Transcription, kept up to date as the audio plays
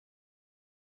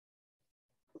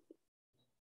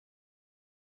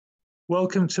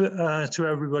Welcome to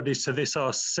everybody to this,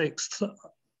 our sixth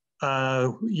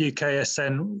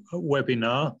UKSN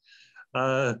webinar.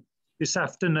 This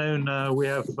afternoon we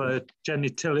have Jenny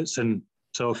Tillotson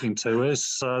talking to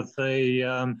us. For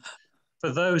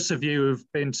those of you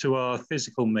who've been to our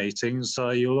physical meetings,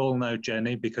 you'll all know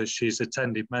Jenny because she's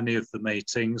attended many of the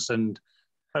meetings, and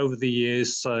over the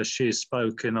years she's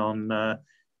spoken on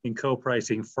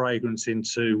incorporating fragrance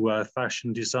into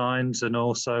fashion designs and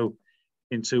also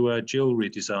into jewellery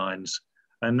designs.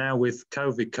 And now with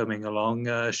COVID coming along,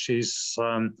 she's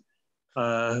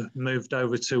moved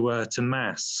over to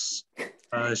masks.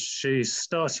 She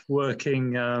started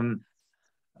working, doing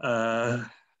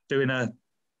a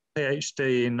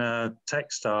PhD in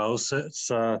textiles at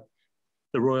the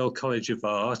Royal College of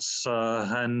Arts,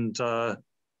 and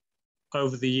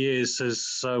over the years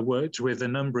has worked with a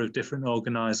number of different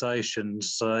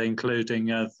organisations, including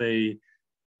the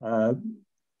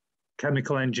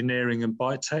Chemical Engineering and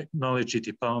Biotechnology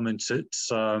Department at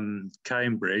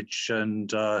Cambridge,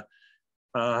 and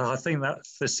I think that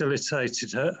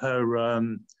facilitated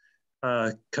her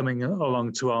coming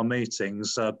along to our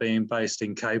meetings, being based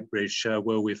in Cambridge,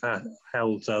 where we've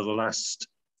held the last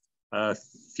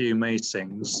few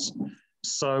meetings.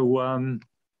 So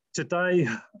today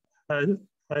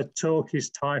her talk is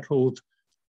titled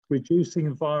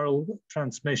Reducing Viral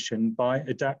Transmission by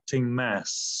Adapting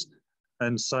Masks.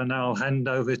 And so now I'll hand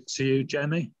over to you,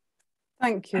 Jenny.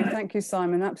 Thank you,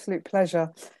 Simon. Absolute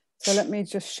pleasure. So let me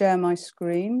just share my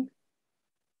screen.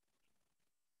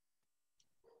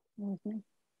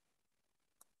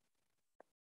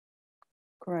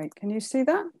 Great. Can you see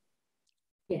that?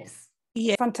 Yes.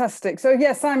 Yeah. Fantastic. So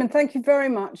yeah, Simon, thank you very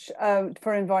much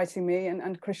for inviting me,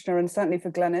 and Krishna, and certainly for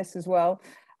Glenys as well.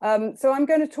 So I'm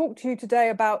going to talk to you today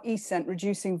about eScent,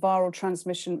 reducing viral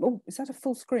transmission. Oh, is that a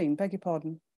full screen? Beg your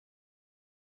pardon.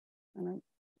 Oh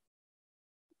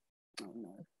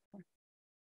no,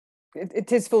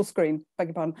 it is full screen, beg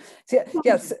your pardon. So,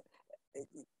 yes,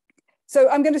 so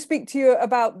I'm going to speak to you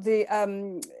about the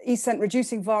eScent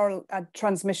reducing viral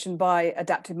transmission by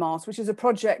adapted masks, which is a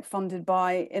project funded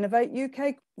by Innovate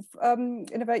UK.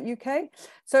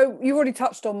 So you already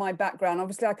touched on my background.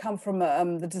 Obviously, I come from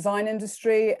the design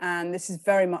industry, and this is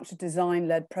very much a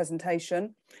design-led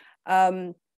presentation.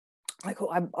 I'm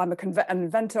an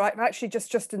inventor. I've actually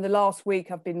just in the last week,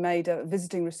 I've been made a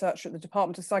visiting researcher at the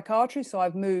Department of Psychiatry. So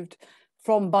I've moved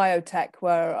from biotech,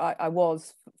 where I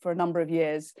was for a number of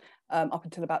years, up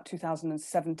until about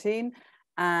 2017.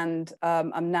 And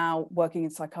I'm now working in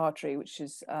psychiatry, which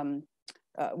is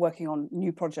working on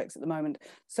new projects at the moment.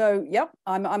 So yeah,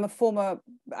 I'm a former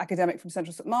academic from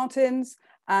Central St Martin's,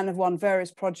 and have won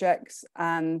various projects,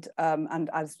 and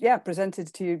as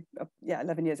presented to you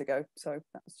 11 years ago. So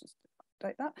that's just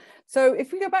that. So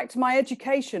if we go back to my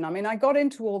education, I mean, I got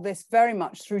into all this very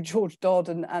much through George Dodd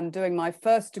and doing my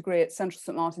first degree at Central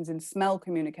St Martin's in smell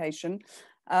communication,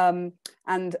 and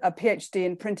a PhD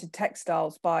in printed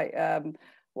textiles by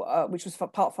which was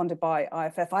part funded by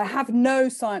IFF. I have no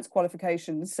science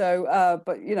qualifications, so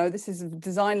but you know, this is a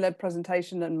design-led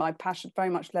presentation, and my passion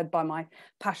very much led by my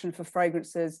passion for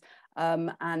fragrances,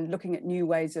 and looking at new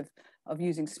ways of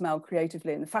using smell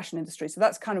creatively in the fashion industry. So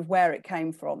that's kind of where it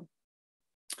came from.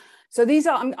 So these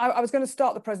are, I was going to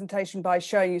start the presentation by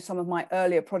showing you some of my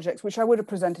earlier projects, which I would have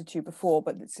presented to you before,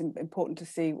 but it's important to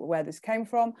see where this came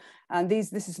from. And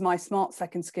this is my Smart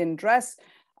Second Skin dress.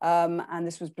 And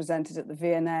this was presented at the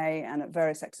V&A and at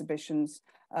various exhibitions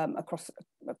across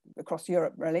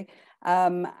Europe, really.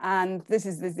 And this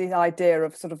is the idea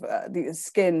of sort of the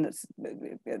skin,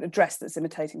 a dress that's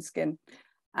imitating skin.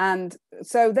 And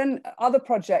so then other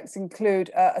projects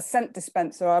include a scent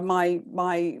dispenser.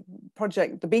 My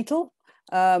project, the Beetle,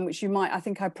 which I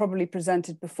think I probably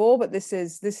presented before, but this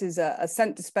is a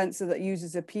scent dispenser that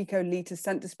uses a picoliter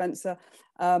scent dispenser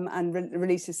and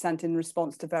releases scent in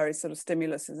response to various sort of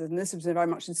stimuluses. And this was very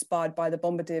much inspired by the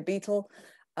Bombardier Beetle.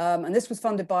 And this was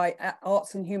funded by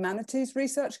Arts and Humanities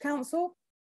Research Council.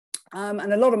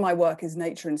 And a lot of my work is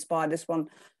nature inspired. This one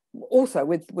also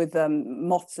with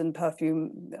moths and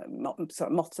perfume, moths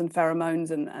and pheromones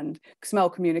and smell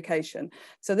communication.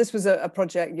 So this was a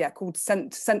project, called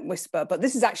Scent Whisper, but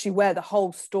this is actually where the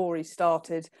whole story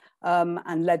started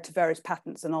and led to various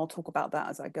patents, and I'll talk about that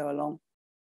as I go along.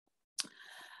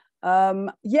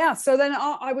 So then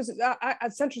I was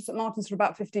at Central St Martin's for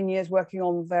about 15 years working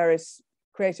on various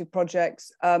creative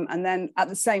projects, and then at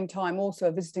the same time also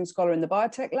a visiting scholar in the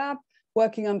biotech lab,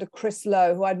 working under Chris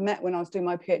Lowe, who I'd met when I was doing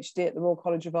my PhD at the Royal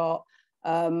College of Art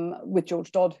with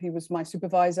George Dodd, who was my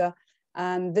supervisor.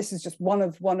 And this is just one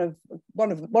of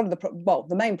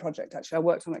the main project actually I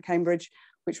worked on at Cambridge,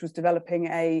 which was developing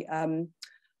a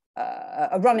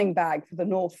a running bag for the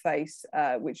North Face,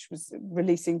 which was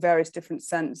releasing various different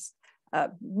scents,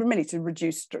 really to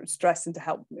reduce stress and to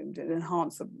help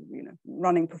enhance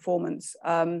running performance.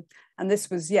 And this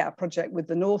was, a project with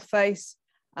the North Face.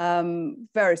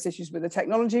 Various issues with the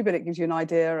technology, but it gives you an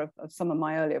idea of some of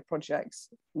my earlier projects.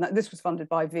 And this was funded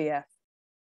by VF.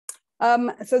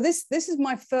 So this is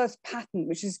my first patent,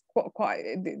 which is quite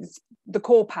the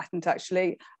core patent,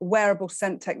 actually, wearable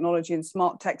scent technology in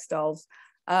smart textiles.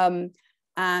 And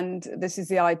this is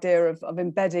the idea of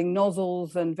embedding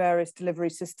nozzles and various delivery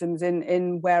systems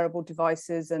in wearable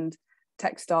devices and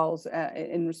textiles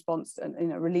in response,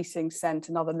 and releasing scent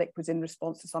and other liquids in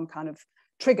response to some kind of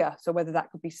trigger. So whether that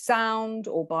could be sound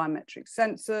or biometric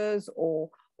sensors or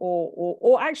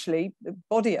actually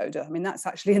body odor. I mean, that's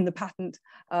actually in the patent,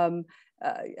 but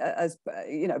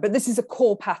this is a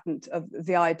core patent of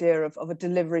the idea of a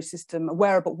delivery system, a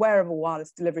wearable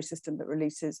wireless delivery system that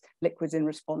releases liquids in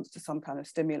response to some kind of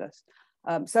stimulus.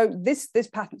 So this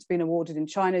patent's been awarded in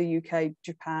China, UK,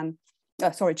 Japan,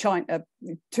 China,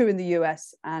 2 in the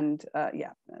US, and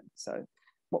so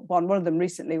one of them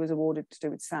recently was awarded to do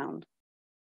with sound.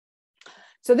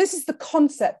 So this is the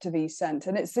concept of eScent,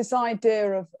 and it's this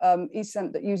idea of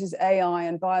eScent that uses AI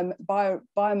and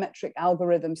biometric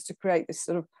algorithms to create this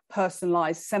sort of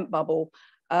personalized scent bubble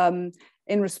in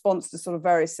response to sort of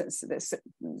various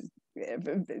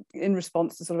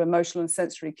emotional and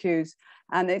sensory cues.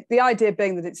 And the idea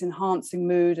being that it's enhancing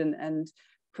mood and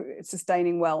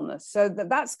sustaining wellness. So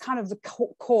that's kind of the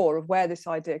core of where this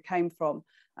idea came from.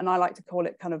 And I like to call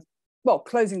it kind of, well,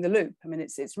 closing the loop. I mean,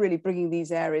 it's really bringing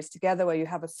these areas together where you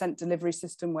have a scent delivery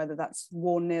system, whether that's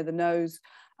worn near the nose,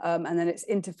 and then it's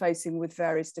interfacing with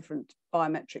various different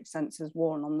biometric sensors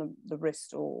worn on the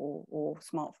wrist or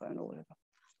smartphone or whatever.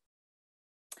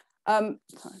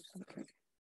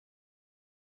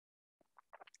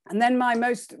 And then my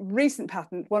most recent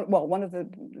patent,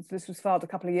 this was filed a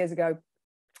couple of years ago,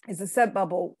 is the scent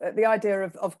bubble, the idea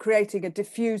of creating a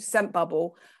diffuse scent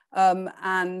bubble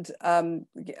novel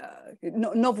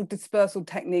dispersal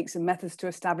techniques and methods to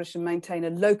establish and maintain a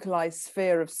localized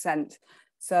sphere of scent.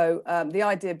 So the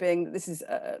idea being that this is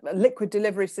a liquid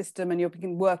delivery system, and you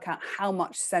can work out how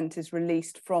much scent is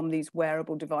released from these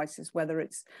wearable devices, whether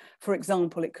it's, for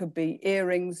example, it could be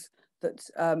earrings that's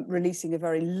releasing a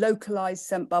very localized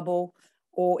scent bubble,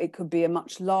 or it could be a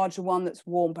much larger one that's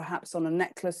worn perhaps on a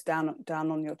necklace down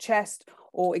on your chest,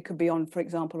 or it could be on, for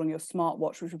example, on your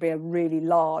smartwatch, which would be a really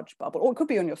large bubble, or it could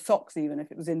be on your socks even if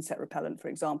it was insect repellent, for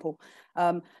example.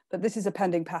 But this is a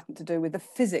pending patent to do with the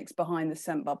physics behind the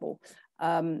scent bubble.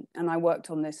 And I worked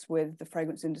on this with the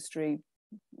fragrance industry,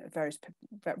 various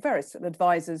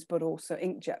advisors, but also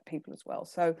inkjet people as well.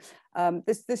 So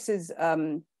this is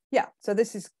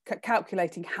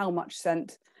calculating how much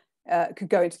scent could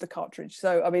go into the cartridge.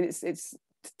 So I mean, it's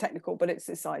technical, but it's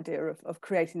this idea of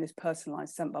creating this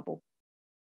personalized scent bubble.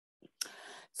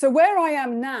 So where I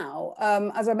am now,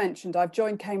 as I mentioned, I've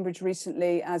joined Cambridge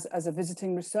recently as a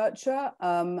visiting researcher,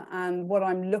 and what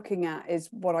I'm looking at is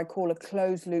what I call a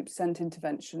closed loop scent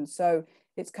intervention. So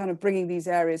it's kind of bringing these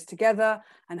areas together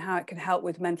and how it can help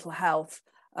with mental health,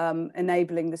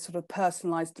 enabling this sort of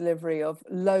personalized delivery of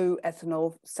low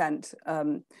ethanol scent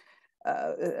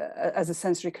as a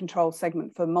sensory control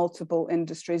segment for multiple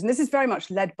industries. And this is very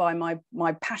much led by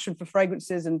my passion for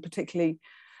fragrances, and particularly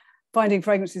finding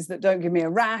fragrances that don't give me a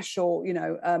rash or,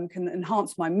 can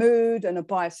enhance my mood and are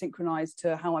biosynchronized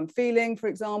to how I'm feeling, for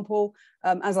example,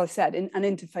 as I said, and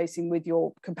interfacing with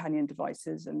your companion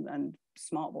devices and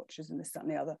smartwatches and this, that,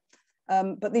 and the other.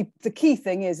 But the key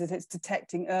thing is that it's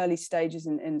detecting early stages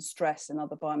in stress and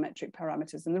other biometric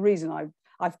parameters. And the reason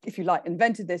I've, if you like,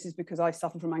 invented this is because I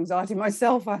suffer from anxiety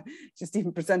myself. Just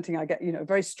even presenting, I get,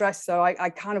 very stressed. So I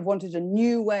kind of wanted a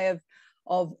new way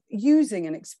of using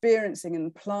and experiencing and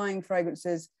applying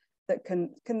fragrances that can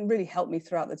really help me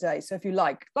throughout the day. So if you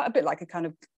like a bit like a kind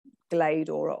of Glade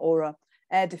or a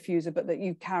air diffuser, but that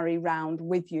you carry round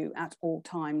with you at all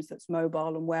times, that's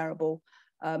mobile and wearable,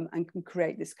 and can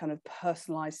create this kind of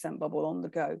personalized scent bubble on the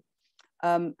go.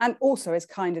 And also is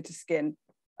kinder to skin,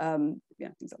 things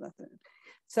like that.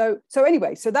 So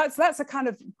anyway, so that's a kind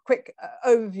of quick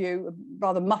overview, a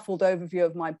rather muffled overview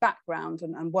of my background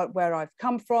and where I've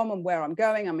come from and where I'm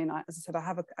going. I mean, as I said, I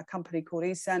have a company called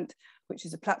eScent, which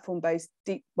is a platform-based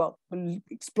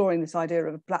exploring this idea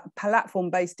of a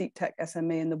platform-based deep tech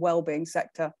SME in the well-being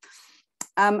sector.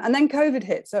 And then COVID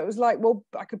hit. So it was like, well,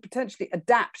 I could potentially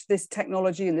adapt this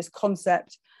technology and this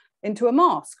concept into a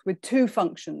mask with two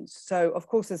functions. So of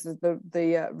course, this is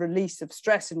the release of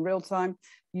stress in real time,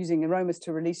 using aromas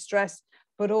to release stress,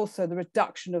 but also the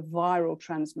reduction of viral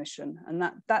transmission. And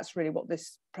that's really what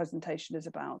this presentation is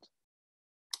about.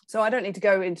 So I don't need to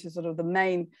go into sort of the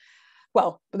main,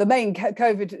 well, the main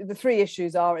COVID, the three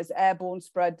issues are is airborne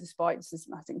spread despite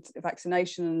systematic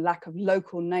vaccination and lack of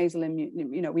local nasal immunity.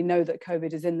 You know, we know that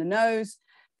COVID is in the nose.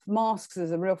 Masks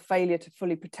is a real failure to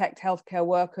fully protect healthcare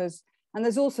workers. And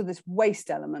there's also this waste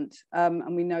element.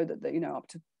 And we know that, you know, up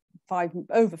to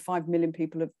over 5 million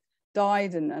people have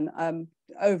died, and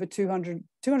over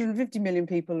 250 million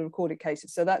people are recorded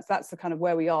cases. So that's the kind of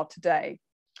where we are today.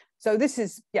 So this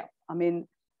is, yeah, I mean,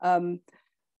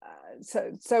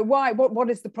 so what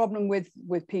is the problem with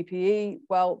PPE?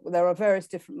 Well, there are various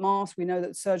different masks. We know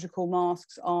that surgical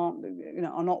masks are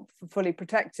not fully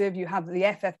protective. You have the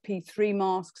FFP3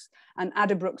 masks, and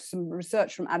some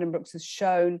research from Addenbrooke's has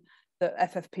shown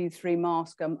that FFP3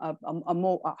 masks are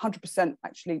more 100%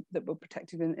 actually that were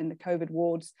protective in the COVID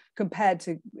wards compared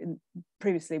to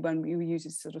previously when we were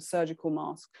using sort of surgical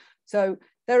masks. So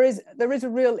there is a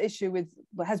real issue with,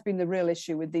 well, has been the real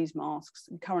issue with these masks.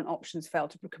 Current options fail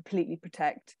to completely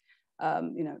protect.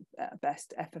 You know, at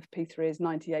best FFP3 is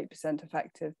 98%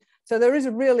 effective. So there is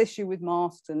a real issue with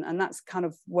masks, and that's kind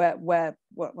of what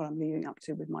I'm leading up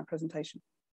to with my presentation.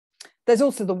 There's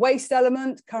also the waste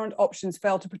element. Current options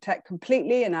fail to protect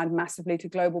completely and add massively to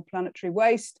global planetary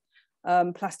waste.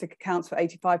 Plastic accounts for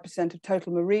 85% of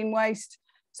total marine waste.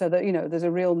 So that, you know, there's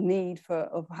a real need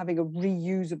of having a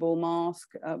reusable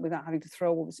mask without having to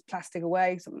throw all this plastic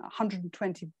away. Something like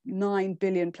 129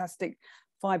 billion plastic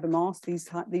fiber masks,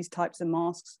 these types of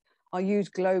masks are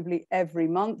used globally every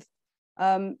month.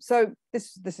 So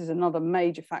this is another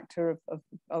major factor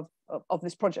of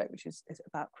this project, which is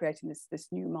about creating this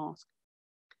new mask.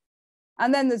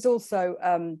 And then there's also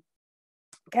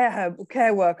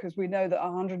care workers. We know that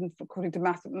according to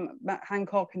Matt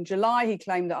Hancock in July, he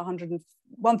claimed that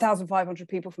 1,500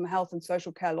 people from health and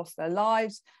social care lost their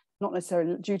lives, not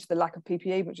necessarily due to the lack of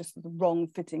PPE, but just the wrong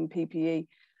fitting PPE.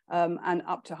 And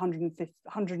up to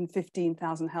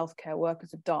 115,000 healthcare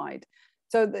workers have died.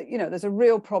 So you know, there's a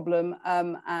real problem,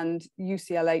 and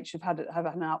UCLH have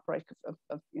had an outbreak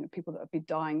of you know, people that have been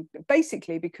dying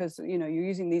basically because, you know, you're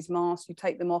using these masks, you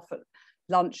take them off at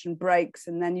lunch and breaks,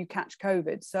 and then you catch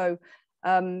COVID. So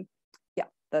yeah,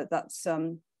 that's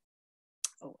you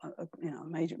know,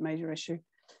 a major issue.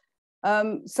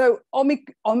 So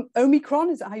Omicron,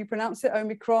 is that how you pronounce it?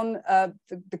 Omicron,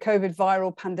 the COVID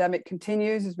viral pandemic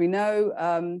continues, as we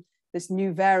know. This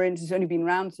new variant has only been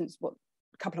around since what,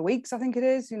 a couple of weeks, I think it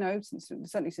is, you know,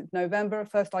 certainly since November,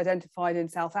 first identified in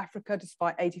South Africa,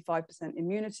 despite 85%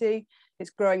 immunity. It's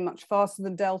growing much faster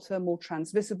than Delta, more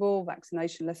transmissible,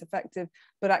 vaccination less effective,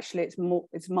 but actually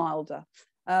it's milder.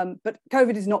 But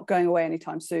COVID is not going away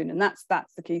anytime soon. And that's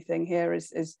the key thing here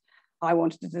is I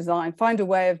wanted to find a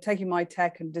way of taking my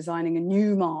tech and designing a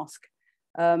new mask.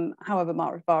 However,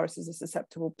 viruses are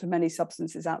susceptible to many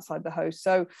substances outside the host.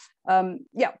 So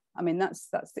yeah, I mean, that's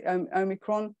the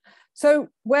Omicron. So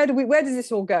where does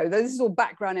this all go? This is all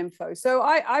background info. So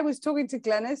I was talking to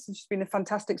Glenys, and she's been a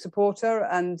fantastic supporter,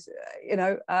 and you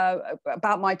know,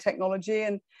 about my technology,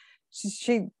 and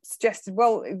she suggested,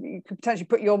 well, you could potentially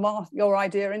put your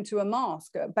idea into a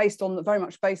mask very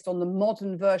much based on the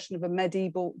modern version of a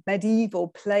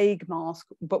medieval plague mask,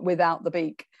 but without the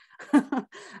beak.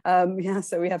 Yeah,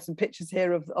 so we have some pictures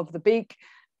here of the beak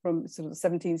from sort of the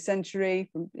 17th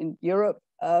century in Europe.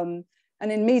 And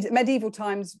in medieval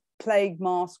times, plague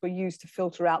masks were used to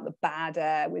filter out the bad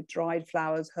air with dried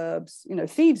flowers, herbs, you know,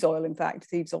 thieves' oil, in fact,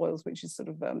 thieves' oils, which is sort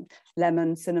of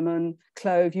lemon, cinnamon,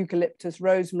 clove, eucalyptus,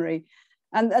 rosemary.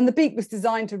 And the beak was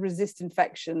designed to resist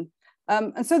infection.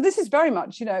 And so this is very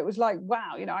much, you know, it was like,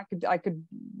 wow, you know, I could.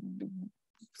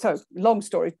 So long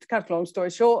story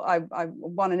short, I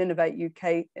won an Innovate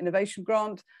UK innovation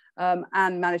grant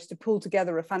and managed to pull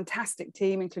together a fantastic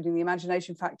team, including the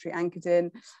Imagination Factory anchored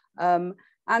in,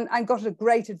 and got a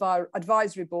great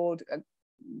advisory board,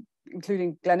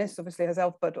 including Glenys, obviously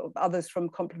herself, but others from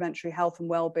complementary health and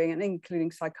wellbeing, and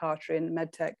including psychiatry and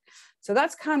medtech. So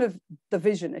that's kind of the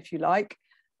vision, if you like.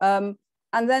 And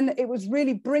then it was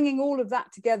really bringing all of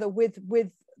that together with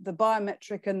the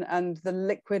biometric and the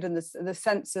liquid and the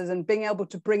sensors, and being able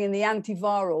to bring in the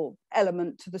antiviral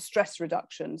element to the stress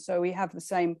reduction. So we have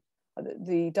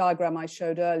the diagram I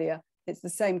showed earlier, it's the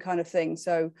same kind of thing.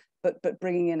 So, but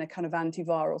bringing in a kind of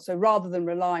antiviral. So rather than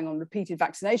relying on repeated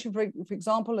vaccination, for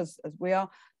example, as we are,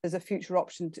 there's a future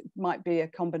option might be a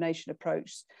combination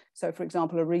approach. So for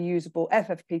example, a reusable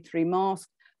FFP3 mask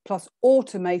plus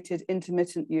automated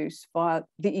intermittent use via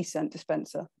the eScent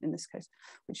dispenser in this case,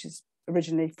 which is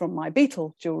originally from my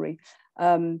beetle jewelry.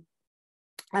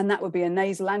 And that would be a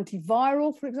nasal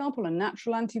antiviral, for example, a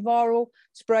natural antiviral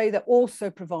spray that also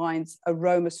provides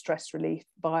aroma stress relief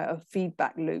via a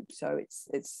feedback loop. So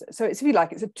it's if you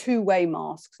like, it's a two-way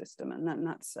mask system, and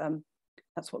that's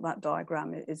what that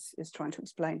diagram is trying to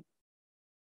explain.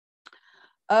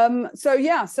 So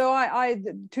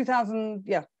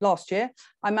last year,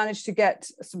 I managed to get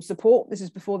some support. This is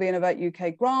before the Innovate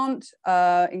UK grant,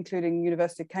 including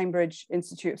University of Cambridge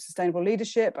Institute of Sustainable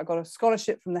Leadership. I got a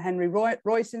scholarship from the Henry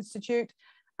Royce Institute,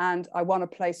 and I won a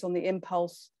place on the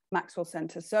Impulse Maxwell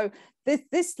Centre. So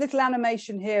this little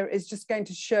animation here is just going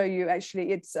to show you,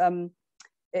 actually, it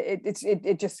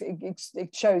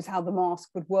shows how the mask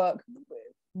would work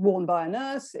worn by a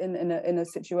nurse in a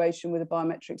situation with a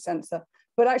biometric sensor.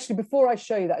 But actually, before I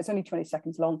show you that, it's only 20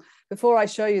 seconds long. Before I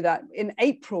show you that, in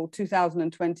April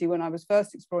 2020, when I was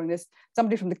first exploring this,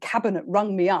 somebody from the cabinet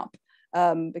rung me up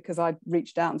because I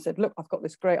reached out and said, look, I've got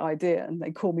this great idea. And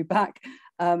they called me back.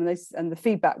 And the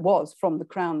feedback was from the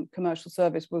Crown Commercial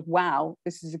Service was, wow,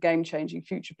 this is a game-changing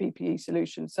future PPE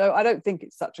solution. So I don't think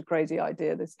it's such a crazy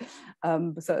idea, this.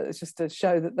 So it's just to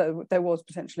show that there was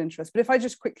potential interest. But if I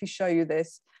just quickly show you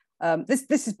this,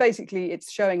 this is basically,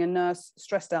 it's showing a nurse,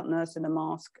 stressed out nurse in a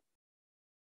mask.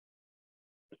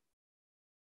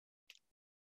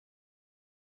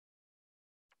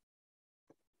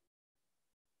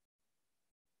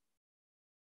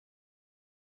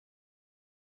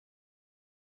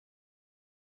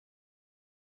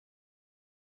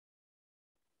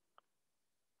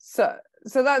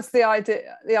 So that's the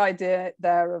idea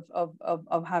there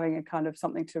of having a kind of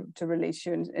something to release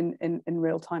you in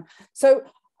real time. So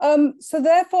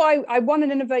therefore I won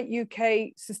an Innovate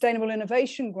UK Sustainable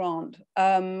Innovation Grant,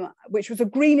 which was a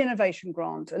green innovation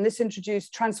grant, and this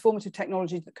introduced transformative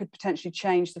technologies that could potentially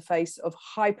change the face of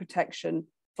high protection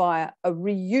via a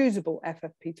reusable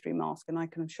FFP3 mask. And I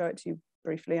can show it to you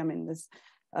briefly. I mean, there's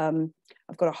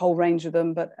I've got a whole range of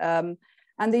them, but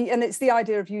and it's the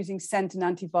idea of using scent and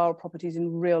antiviral properties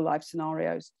in real life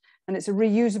scenarios. And it's a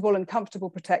reusable and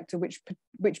comfortable protector, which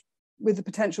with the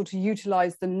potential to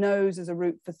utilize the nose as a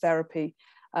route for therapy,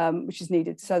 which is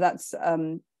needed. So that's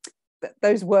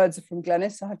those words are from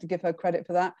Glenys. I have to give her credit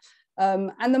for that.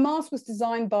 And the mask was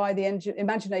designed by the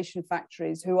Imagination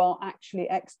Factories, who are actually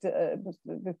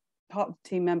the part of the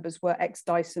team members were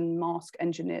ex-Dyson mask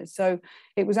engineers. So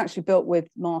it was actually built with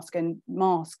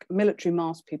military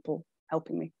mask people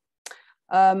helping me.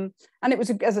 And it was,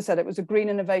 as I said, it was a green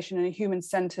innovation and a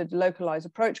human-centered localized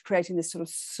approach, creating this sort of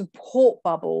support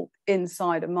bubble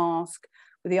inside a mask,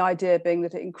 with the idea being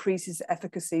that it increases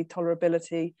efficacy,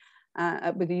 tolerability,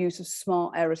 with the use of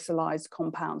smart aerosolized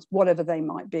compounds, whatever they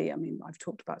might be. I mean, I've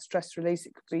talked about stress release,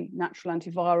 it could be natural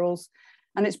antivirals,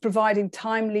 and it's providing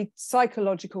timely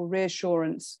psychological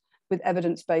reassurance with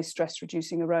evidence-based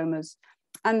stress-reducing aromas,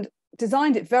 and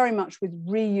designed it very much with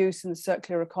reuse and the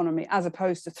circular economy, as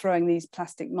opposed to throwing these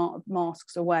plastic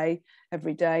masks away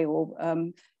every day, or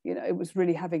it was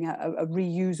really having a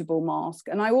reusable mask.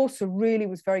 And I also really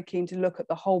was very keen to look at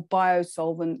the whole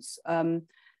biosolvents and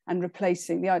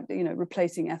replacing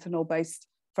ethanol-based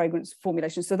fragrance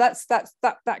formulation. So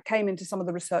that came into some of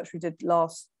the research we did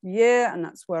last year, and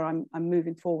that's where I'm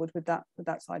moving forward with that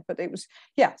side. But it was,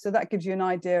 yeah, so that gives you an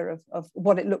idea of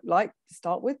what it looked like to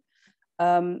start with.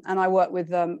 And I work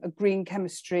with a green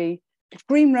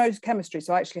rose chemistry.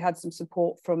 So I actually had some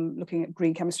support from looking at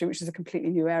green chemistry, which is a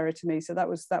completely new area to me. So that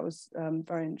was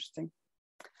very interesting.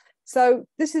 So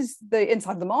this is the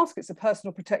inside of the mask. It's a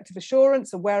personal protective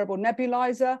assurance, a wearable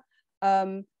nebulizer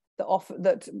that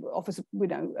offers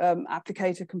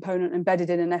applicator component embedded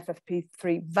in an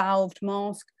FFP3 valved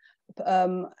mask,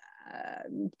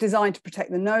 designed to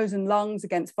protect the nose and lungs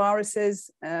against viruses,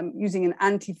 using an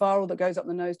antiviral that goes up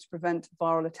the nose to prevent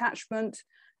viral attachment.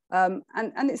 And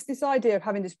it's this idea of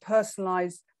having this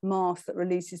personalized mask that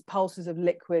releases pulses of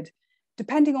liquid,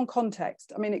 depending on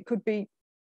context. I mean, it could be,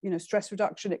 stress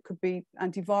reduction, it could be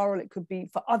antiviral, it could be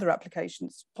for other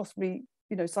applications, possibly,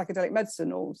 psychedelic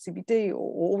medicine or CBD or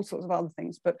all sorts of other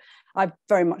things. But I'm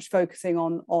very much focusing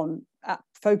on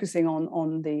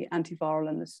the antiviral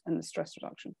and the stress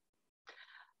reduction.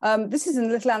 This is a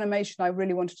little animation I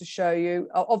really wanted to show you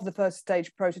of the first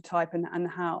stage prototype and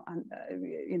how,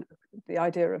 the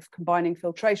idea of combining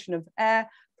filtration of air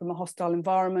from a hostile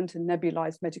environment and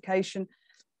nebulized medication,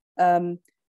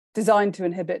 designed to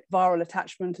inhibit viral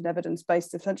attachment and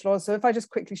evidence-based essential oils. So if I just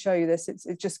quickly show you this,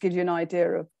 it just gives you an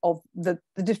idea of the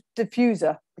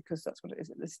diffuser, because that's what it is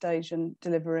at this stage, and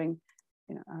delivering,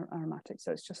 aromatics.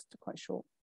 So it's just quite short.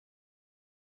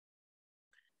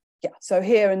 Yeah, so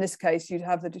here in this case, you'd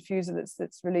have the diffuser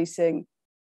that's releasing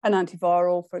an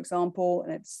antiviral, for example,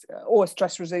 and it's or a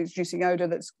stress-reducing odor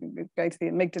that's going to the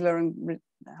amygdala and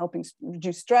helping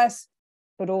reduce stress,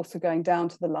 but also going down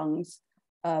to the lungs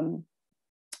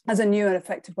as a new and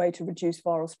effective way to reduce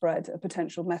viral spread, a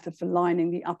potential method for lining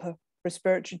the upper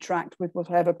respiratory tract with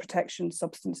whatever protection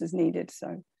substance is needed.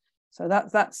 So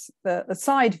that's the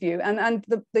side view, and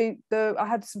I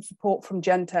had some support from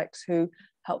Gentex, who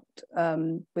helped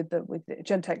with the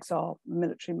Gentex are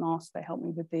military masks. They helped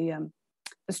me with the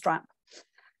strap.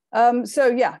 So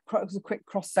yeah, it was a quick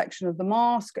cross section of the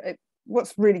mask.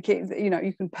 What's really key,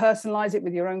 you can personalize it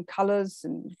with your own colors,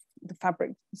 and the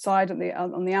fabric side on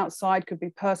the outside could be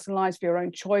personalized for your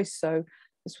own choice. So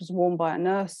this was worn by a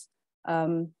nurse.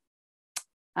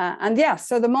 And yeah,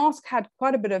 so the mask had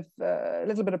quite a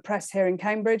little bit of press here in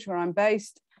Cambridge, where I'm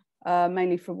based,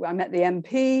 mainly I met the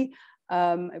MP.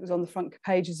 It was on the front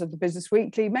pages of the Business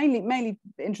Weekly, mainly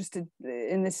interested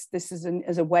in this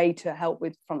as a way to help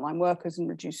with frontline workers and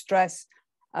reduce stress.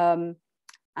 And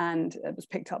it was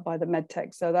picked up by the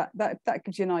MedTech. So that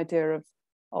gives you an idea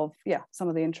of some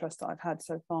of the interest that I've had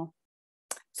so far.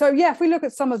 So yeah, if we look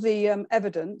at some of the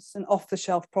evidence and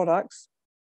off-the-shelf products,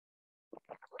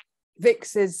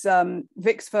 Vicks is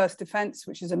Vicks First Defense,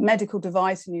 which is a medical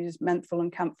device and uses menthol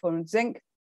and camphor and zinc,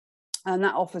 and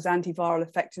that offers antiviral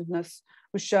effectiveness.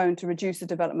 Was shown to reduce the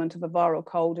development of a viral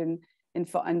cold in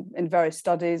various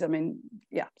studies. I mean,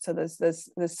 yeah, so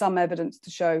there's some evidence to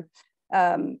show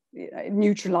it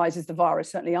neutralizes the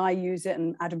virus. Certainly I use it,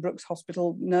 and Adam Brooks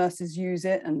Hospital nurses use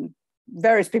it, and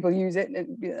various people use it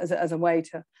as a way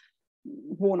to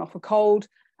warn off a cold.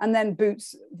 And then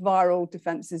Boots viral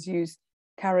defenses use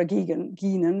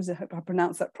carrageenans, I hope I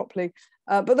pronounced that properly.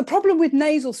 But the problem with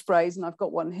nasal sprays, and I've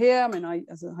got one here, I mean, I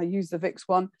use the Vicks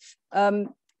one,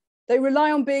 they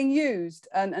rely on being used,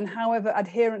 and however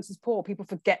adherence is poor, people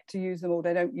forget to use them, or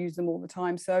they don't use them all the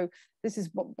time. So this is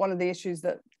one of the issues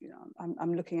that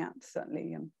I'm looking at,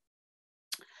 certainly.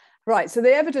 Right, so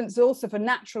the evidence also for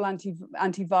natural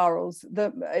antivirals,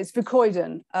 is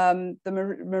fucoidan, the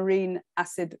marine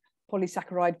acid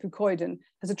polysaccharide fucoidan,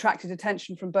 has attracted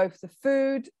attention from both the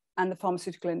food and the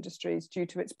pharmaceutical industries due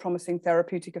to its promising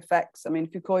therapeutic effects. I mean,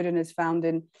 fucoidan is found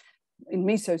in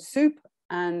miso soup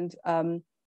and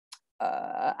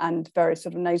various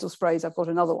sort of nasal sprays. I've got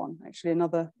another one, actually,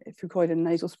 another fucoidan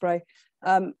nasal spray.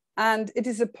 And it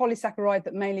is a polysaccharide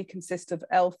that mainly consists of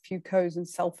L-fucosan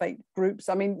sulfate groups.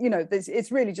 I mean,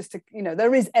 it's really just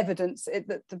there is evidence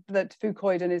that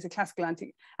fucoidan is a classical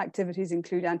activities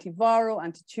include antiviral,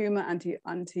 anti-tumor,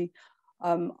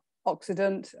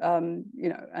 antioxidant,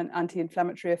 and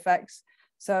anti-inflammatory effects.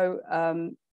 So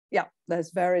yeah,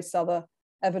 there's various other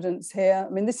evidence here.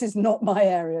 I mean, this is not my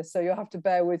area, so you'll have to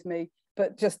bear with me,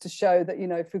 but just to show that,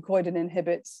 fucoidan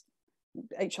inhibits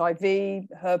HIV,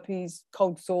 herpes,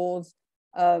 cold sores,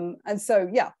 and so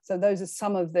yeah. So those are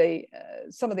some of the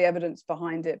evidence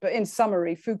behind it. But in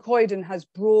summary, fucoidan has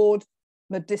broad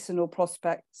medicinal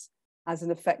prospects as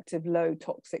an effective low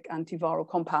toxic antiviral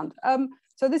compound.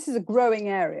 So this is a growing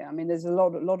area. I mean, there's a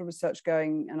lot of research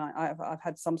going, and I've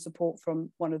had some support from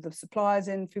one of the suppliers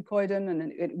in fucoidan,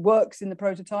 and it works in the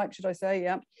prototype, should I say?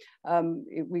 Yeah,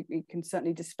 we can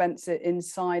certainly dispense it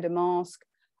inside a mask.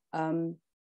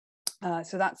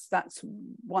 So that's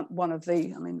one of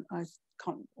the. I mean, I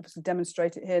can't obviously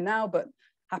demonstrate it here now, but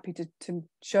happy to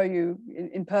show you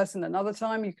in person another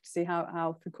time. You can see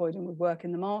how fucoidan would work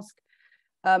in the mask.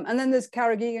 And then there's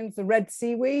carrageenans, the red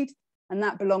seaweed, and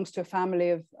that belongs to a family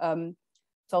of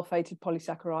sulfated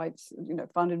polysaccharides,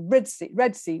 found in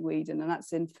red seaweed, and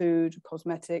that's in food,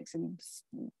 cosmetics, and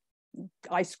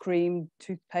ice cream,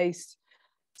 toothpaste,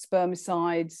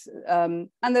 spermicides,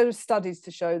 and there are studies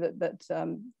to show that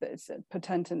it's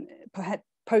potent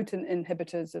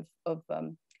inhibitors of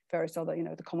various other,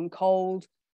 the common cold,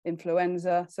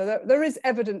 influenza. So there is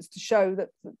evidence to show that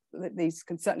these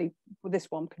can certainly, this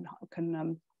one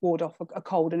can ward off a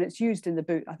cold, and it's used in the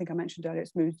boot. I think I mentioned earlier,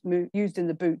 it's used in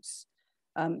the Boots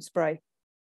spray.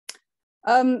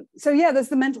 So yeah, there's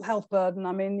the mental health burden.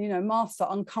 I mean, masks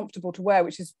are uncomfortable to wear,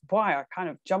 which is why I kind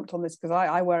of jumped on this, because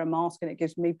I wear a mask and it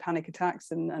gives me panic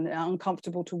attacks, and they're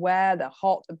uncomfortable to wear. They're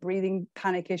hot, the breathing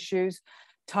panic issues,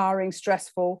 tiring,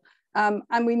 stressful.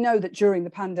 And we know that during the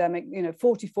pandemic,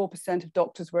 44% of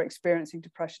doctors were experiencing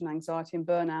depression, anxiety, and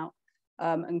burnout,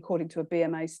 according to a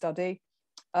BMA study.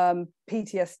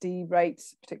 PTSD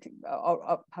rates particularly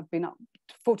have been up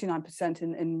to 49%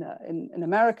 in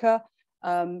America.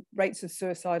 Rates of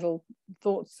suicidal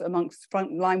thoughts amongst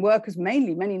frontline workers,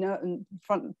 mainly many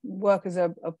front workers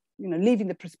are leaving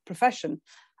the profession.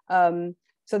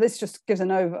 So this just gives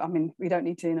an over. I mean, we don't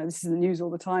need to, this is in the news all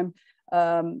the time.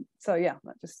 So yeah,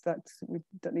 we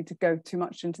don't need to go too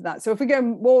much into that. So if we go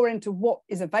more into what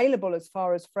is available as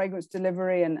far as fragrance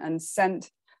delivery and scent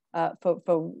for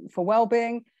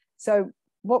well-being. So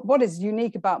what is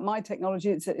unique about my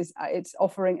technology is it's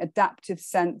offering adaptive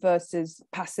scent versus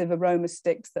passive aroma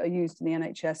sticks that are used in the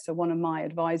NHS. So one of my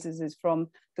advisors is from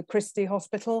the Christie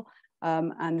Hospital,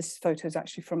 and this photo is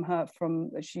actually from her.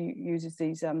 She uses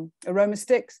these aroma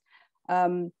sticks.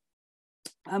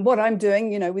 And what I'm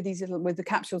doing, with the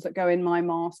capsules that go in my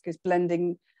mask, is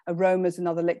blending aromas and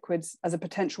other liquids as a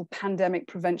potential pandemic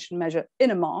prevention measure in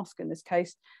a mask, in this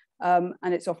case. And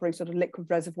it's offering sort of liquid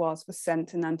reservoirs for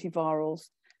scent and antivirals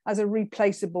as a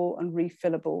replaceable and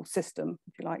refillable system,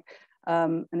 if you like.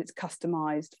 And it's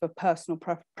customized for personal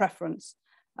preference.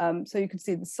 So you can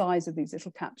see the size of these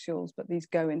little capsules, but these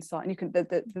go inside. And you can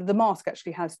the mask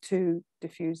actually has 2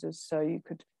 diffusers, so you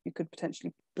could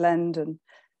potentially blend and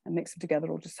mix them together,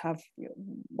 or just have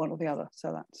one or the other.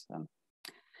 So that's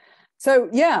so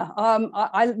yeah.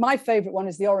 My favorite one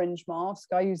is the orange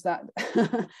mask. I use that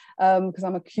because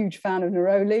I'm a huge fan of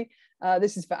neroli.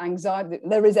 This is for anxiety.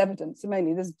 There is evidence,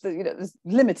 mainly there's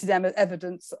limited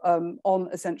evidence on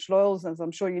essential oils, as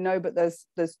I'm sure you know, but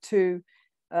there's 2.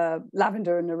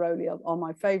 Lavender and neroli are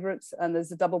my favorites, and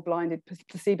there's a double-blinded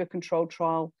placebo-controlled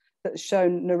trial that's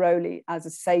shown neroli as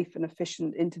a safe and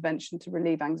efficient intervention to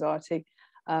relieve anxiety.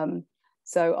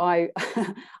 So I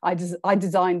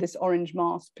designed this orange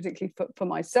mask particularly for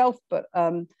myself, but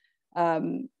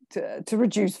to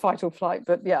reduce fight or flight.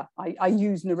 But yeah, I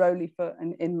use neroli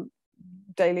in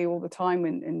daily all the time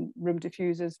in room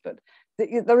diffusers. But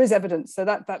there is evidence, so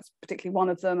that's particularly one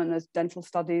of them, and there's dental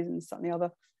studies and something the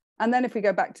other. And then if we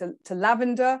go back to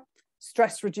lavender,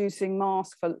 stress reducing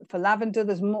mask for lavender,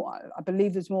 there's more. I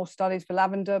believe there's more studies for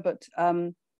lavender, but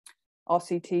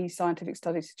RCT scientific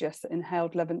studies suggest that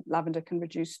inhaled lavender can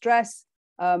reduce stress.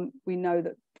 We know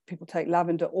that people take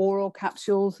lavender oral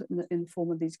capsules in the form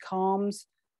of these calms,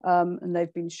 and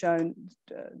they've been shown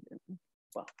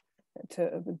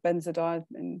to benzodiazepines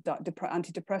and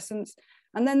antidepressants.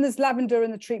 And then there's lavender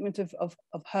in the treatment of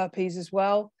herpes as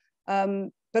well.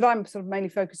 But I'm sort of mainly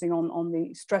focusing on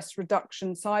the stress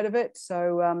reduction side of it.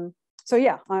 So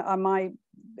yeah,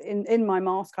 in my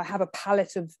mask, I have a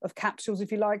palette of capsules,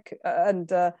 if you like, and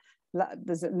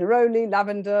there's neroli,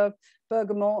 lavender,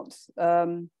 bergamot,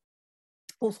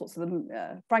 all sorts of them,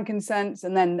 frankincense,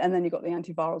 and then you've got the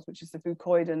antivirals, which is the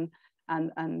fucoid, and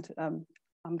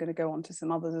I'm going to go on to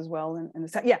some others as well in a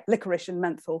sec. Yeah, licorice and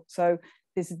menthol. So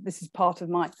this is part of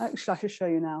my. Actually, I should show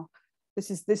you now. This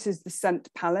is the scent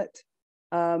palette,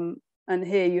 and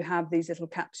here you have these little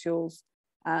capsules.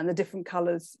 And the different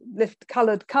colors,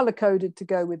 color coded to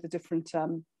go with the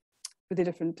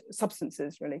different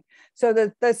substances, really.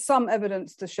 So there's some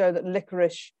evidence to show that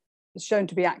licorice is shown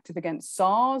to be active against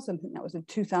SARS. I think that was in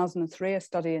 2003, a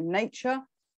study in Nature,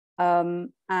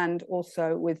 and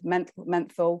also with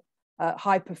menthol,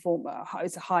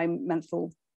 it's a high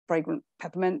menthol fragrant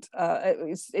peppermint.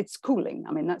 It's cooling.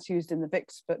 I mean, that's used in the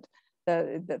Vicks, but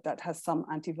that has some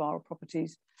antiviral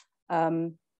properties.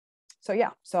 So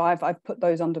yeah, so I've put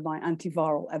those under my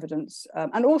antiviral evidence.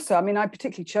 And also, I mean, I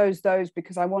particularly chose those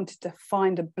because I wanted to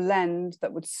find a blend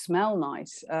that would smell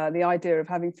nice. The idea of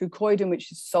having fucoidin,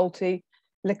 which is salty,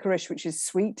 licorice, which is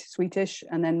sweetish,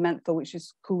 and then menthol, which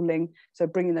is cooling. So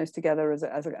bringing those together as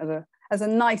a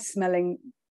nice smelling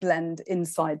blend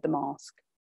inside the mask.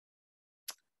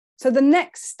 So the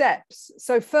next steps,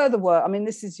 so further work, I mean,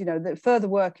 this is, the further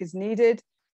work is needed.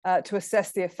 To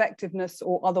assess the effectiveness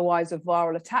or otherwise of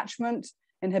viral attachment,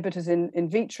 inhibitors in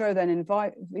vitro, then in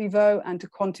vivo, and to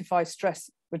quantify stress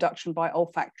reduction by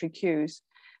olfactory cues.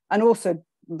 And also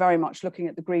very much looking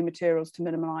at the green materials to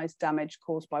minimize damage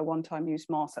caused by one-time use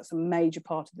masks. That's a major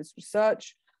part of this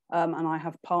research. And I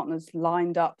have partners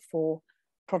lined up for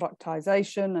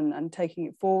productization and taking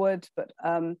it forward. But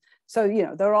so,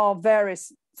 there are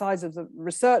various sides of the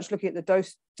research looking at the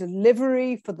dose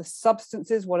delivery for the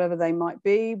substances, whatever they might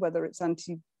be, whether it's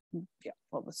the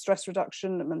stress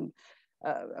reduction and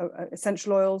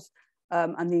essential oils,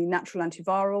 and the natural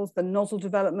antivirals, the nozzle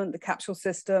development, the capsule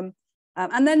system,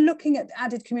 and then looking at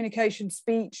added communication,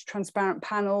 speech, transparent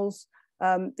panels.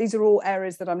 These are all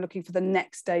areas that I'm looking for the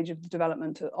next stage of the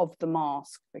development of the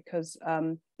mask, because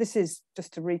this is,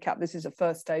 just to recap, this is a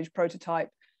first stage prototype,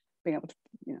 being able to,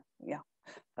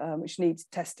 which needs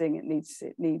testing, it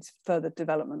needs further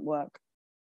development work.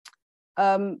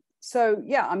 So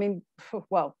yeah, I mean,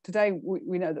 well, today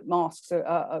we know that masks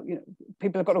are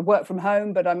people have got to work from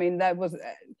home, but I mean,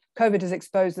 COVID has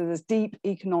exposed that there's deep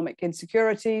economic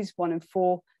insecurities. 1 in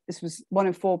 4,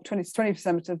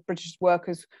 20% of British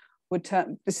workers would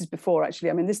turn, this is before actually,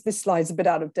 I mean, this slide's a bit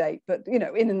out of date, but you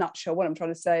know, in a nutshell, what I'm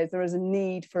trying to say is there is a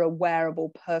need for a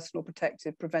wearable, personal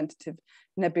protective, preventative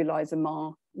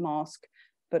nebulizer mask,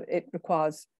 but it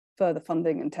requires further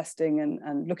funding and testing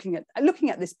and looking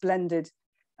at this blended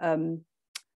concoction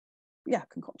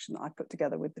that I put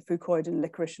together with the fucoid and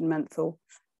licorice and menthol.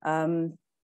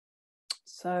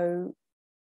 So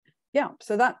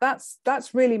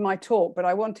that's really my talk, but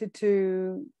I wanted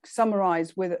to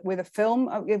summarize with a film.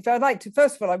 If I'd like to,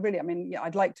 first of all,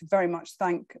 I'd like to very much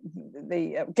thank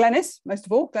the Glenys, most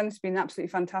of all. Glenys has been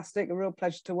absolutely fantastic, a real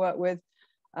pleasure to work with,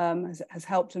 has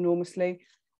helped enormously.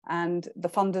 And the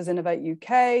funders, Innovate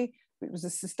UK, it was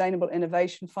a Sustainable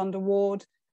Innovation Fund Award.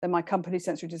 Then my company,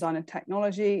 Sensory Design and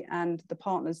Technology, and the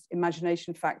partners,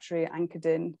 Imagination Factory, anchored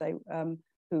in, they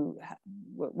who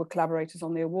were collaborators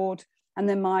on the award. And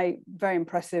then my very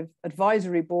impressive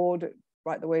advisory board,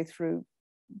 right the way through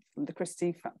from the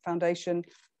Christie Foundation.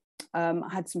 I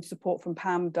had some support from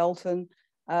Pam Dalton,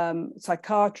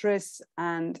 psychiatrists,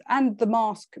 and the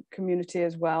mask community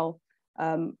as well,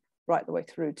 right the way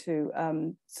through to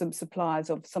some suppliers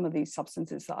of some of these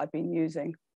substances that I've been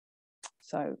using.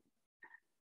 So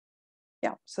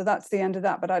yeah, so that's the end of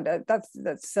that. But that's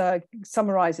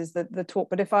summarizes the talk.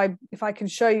 But if I can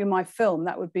show you my film,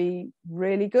 that would be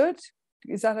really good.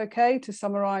 Is that okay to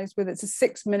summarize with? It's a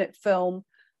 6-minute film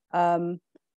that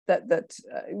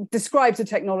describes the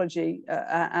technology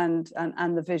and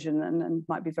the vision and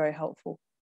might be very helpful.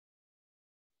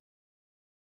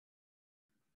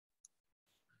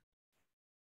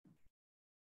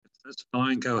 That's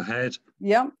fine, go ahead.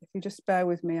 Yeah, if you just bear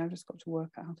with me, I've just got to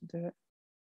work out how to do it.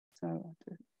 So I'll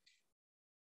do it.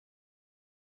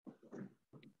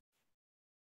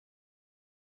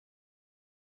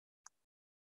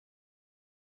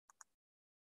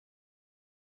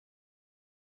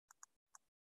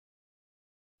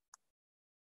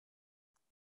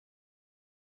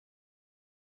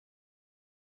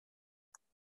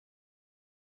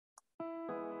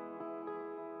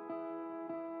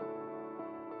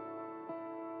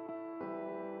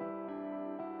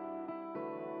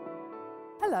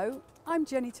 Hello, I'm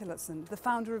Jenny Tillotson, the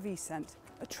founder of eScent,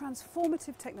 a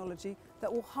transformative technology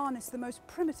that will harness the most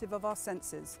primitive of our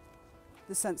senses,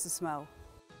 the sense of smell.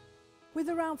 With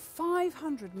around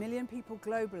 500 million people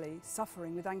globally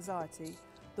suffering with anxiety,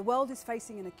 the world is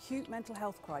facing an acute mental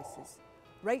health crisis.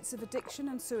 Rates of addiction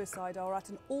and suicide are at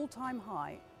an all-time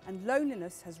high, and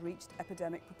loneliness has reached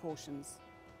epidemic proportions.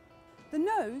 The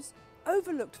nose,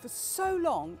 overlooked for so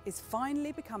long, is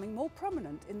finally becoming more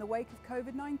prominent in the wake of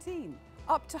COVID-19.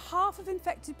 Up to half of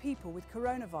infected people with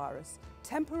coronavirus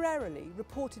temporarily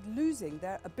reported losing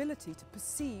their ability to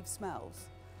perceive smells.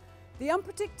 The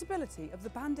unpredictability of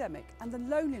the pandemic and the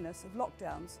loneliness of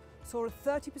lockdowns saw a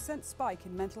 30% spike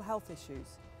in mental health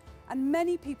issues, and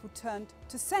many people turned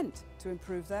to scent to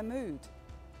improve their mood.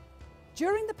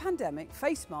 During the pandemic,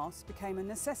 face masks became a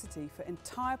necessity for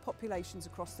entire populations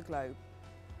across the globe,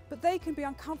 but they can be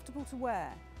uncomfortable to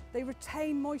wear. They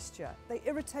retain moisture, they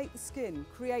irritate the skin,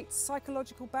 create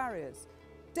psychological barriers,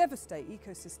 devastate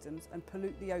ecosystems and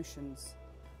pollute the oceans.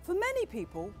 For many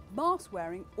people, mask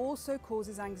wearing also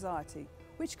causes anxiety,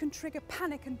 which can trigger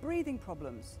panic and breathing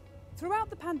problems. Throughout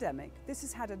the pandemic, this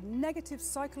has had a negative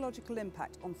psychological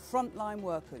impact on frontline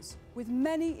workers, with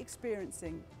many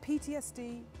experiencing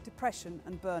PTSD, depression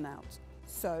and burnout.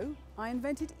 So I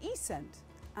invented eScent,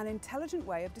 an intelligent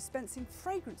way of dispensing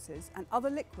fragrances and other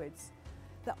liquids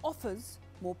that offers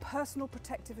more personal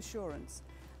protective assurance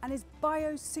and is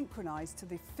biosynchronized to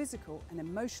the physical and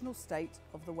emotional state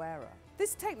of the wearer.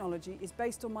 This technology is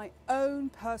based on my own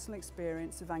personal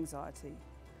experience of anxiety.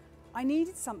 I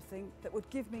needed something that would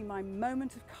give me my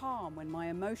moment of calm when my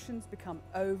emotions become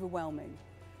overwhelming.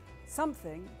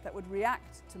 Something that would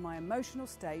react to my emotional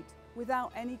state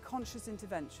without any conscious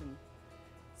intervention.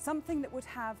 Something that would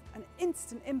have an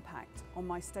instant impact on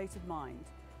my state of mind,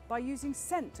 by using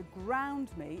scent to ground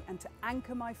me and to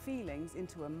anchor my feelings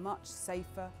into a much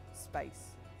safer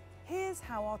space. Here's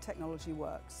how our technology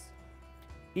works.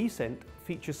 eScent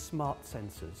features smart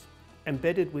sensors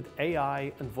embedded with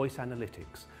AI and voice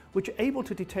analytics, which are able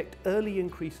to detect early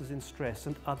increases in stress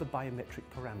and other biometric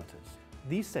parameters.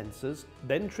 These sensors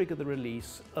then trigger the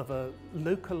release of a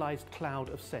localized cloud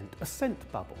of scent, a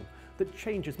scent bubble, that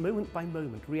changes moment by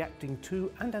moment, reacting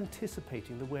to and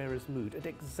anticipating the wearer's mood at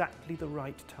exactly the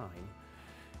right time.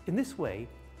 In this way,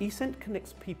 eScent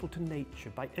connects people to nature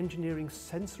by engineering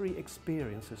sensory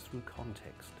experiences through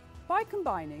context. By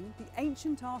combining the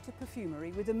ancient art of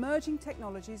perfumery with emerging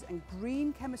technologies and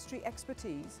green chemistry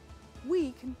expertise,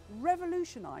 we can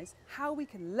revolutionize how we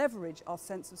can leverage our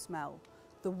sense of smell,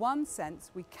 the one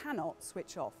sense we cannot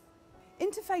switch off.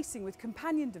 Interfacing with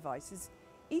companion devices,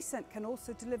 eScent can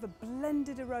also deliver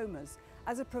blended aromas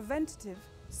as a preventative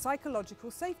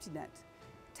psychological safety net,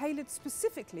 tailored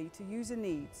specifically to user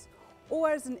needs,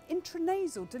 or as an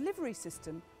intranasal delivery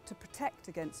system to protect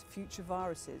against future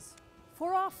viruses.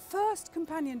 For our first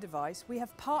companion device, we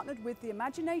have partnered with the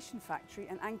Imagination Factory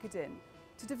and Anchored In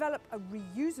to develop a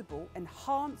reusable,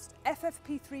 enhanced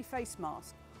FFP3 face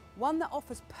mask, one that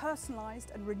offers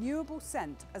personalised and renewable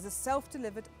scent as a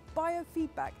self-delivered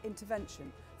biofeedback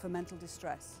intervention for mental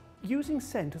distress. Using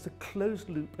scent as a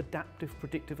closed-loop adaptive,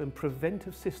 predictive and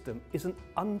preventive system is an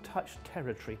untouched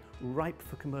territory ripe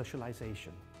for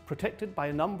commercialisation. Protected by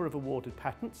a number of awarded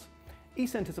patents,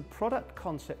 eScent is a product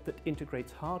concept that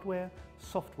integrates hardware,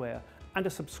 software and a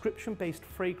subscription-based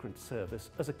fragrance service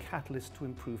as a catalyst to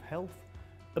improve health,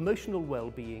 emotional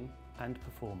well-being and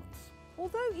performance.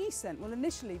 Although eScent will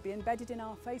initially be embedded in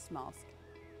our face mask,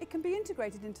 it can be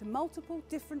integrated into multiple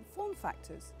different form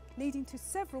factors, leading to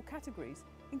several categories,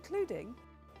 including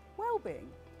well-being,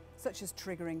 such as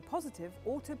triggering positive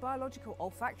autobiological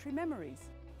olfactory memories,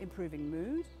 improving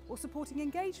mood or supporting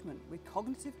engagement with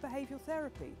cognitive behavioural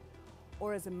therapy,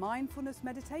 or as a mindfulness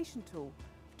meditation tool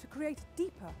to create a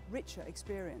deeper, richer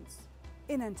experience.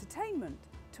 In entertainment,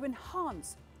 to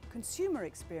enhance consumer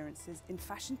experiences in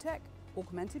fashion tech,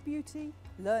 augmented beauty,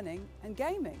 learning and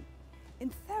gaming. In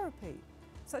therapy,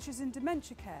 such as in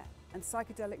dementia care and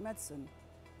psychedelic medicine.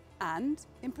 And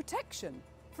in protection,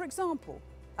 for example,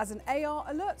 as an AR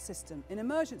alert system in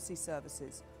emergency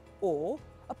services, or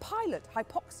a pilot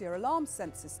hypoxia alarm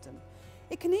scent system.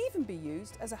 It can even be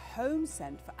used as a home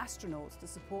scent for astronauts to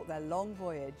support their long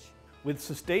voyage. With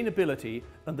sustainability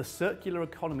and the circular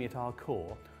economy at our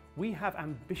core, we have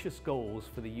ambitious goals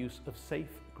for the use of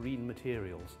safe green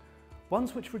materials,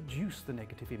 ones which reduce the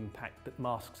negative impact that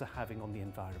masks are having on the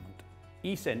environment.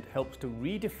 eScent helps to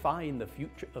redefine the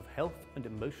future of health and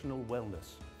emotional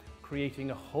wellness,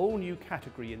 creating a whole new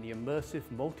category in the immersive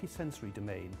multisensory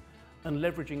domain and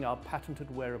leveraging our patented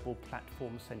wearable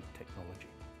platform scent technology.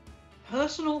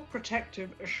 Personal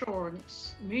protective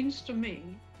assurance means to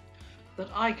me that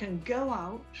I can go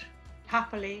out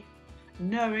happily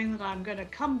knowing that I'm going to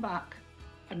come back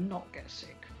and not get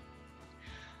sick.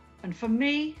 And for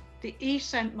me, the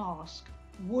eScent mask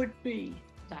would be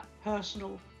that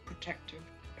personal protective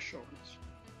assurance.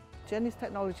 Jenny's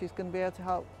technology is going to be able to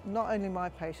help not only my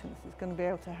patients, it's going to be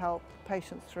able to help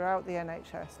patients throughout the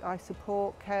NHS. I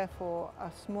care for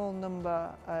a small number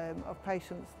of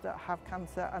patients that have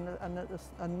cancer, and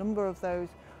a number of those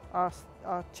are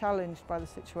challenged by the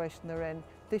situation they're in.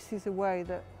 This is a way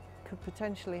that could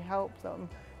potentially help them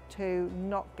to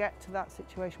not get to that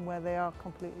situation where they are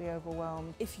completely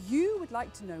overwhelmed. If you would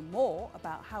like to know more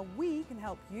about how we can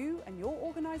help you and your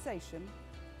organisation,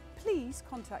 please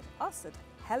contact us at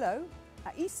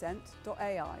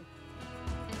hello@escent.ai.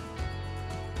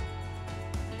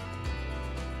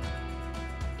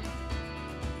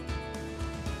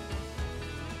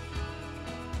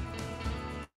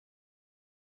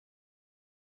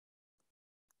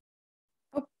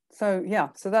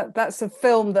 So that's a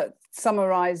film that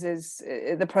summarises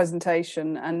the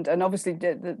presentation, and obviously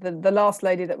the last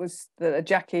lady that was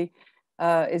Jackie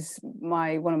is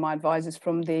one of my advisors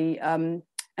from the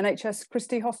NHS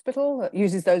Christie Hospital that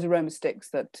uses those aroma sticks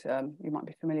that you might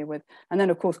be familiar with, and then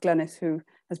of course Glenys, who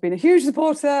has been a huge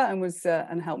supporter and was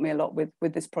and helped me a lot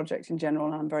with this project in general,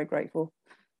 and I'm very grateful.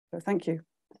 So thank you.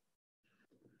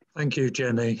 Thank you,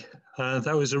 Jenny.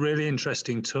 That was a really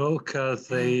interesting talk.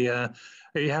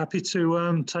 Are you happy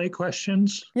to take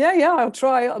questions? Yeah, I'll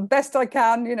try best I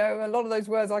can. You know, a lot of those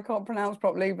words I can't pronounce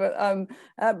properly, but I've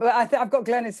got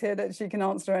Glenys here that she can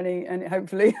answer any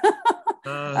hopefully.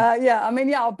 Yeah, I mean,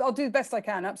 yeah, I'll do the best I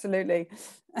can. Absolutely.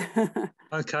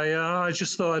 Okay, I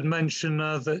just thought I'd mention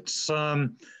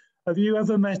that. Have you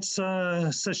ever met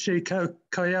Sachiko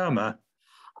Koyama?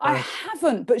 I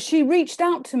haven't, but she reached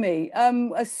out to me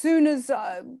as soon as,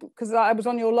 because I was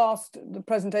on your last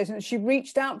presentation, she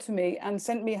reached out to me and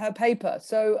sent me her paper.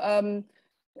 So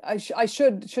I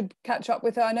should catch up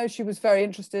with her. I know she was very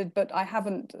interested, but I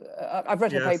haven't. I've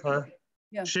read her paper.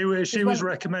 Yeah. She was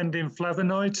recommending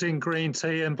flavonoids in green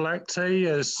tea and black tea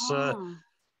as an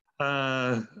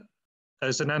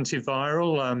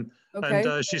antiviral. Okay.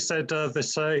 And she said that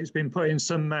it's been put in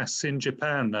some mass in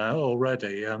Japan now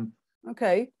already.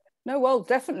 Okay. No, well,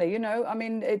 definitely, you know, I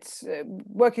mean, it's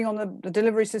working on the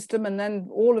delivery system, and then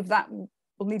all of that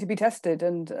will need to be tested.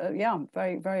 And yeah, I'm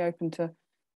very, very open to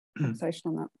conversation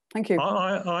on that. Thank you.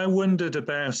 I wondered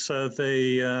about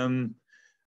the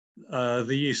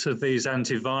use of these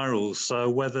antivirals,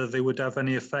 whether they would have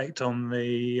any effect on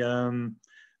the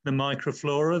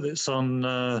microflora that's on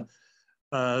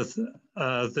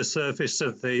the surface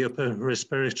of the upper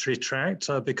respiratory tract,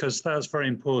 because that's very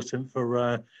important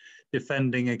for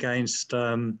defending against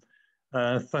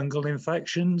fungal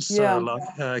infections,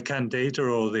 like candida,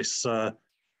 or this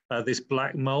this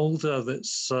black mold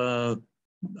that's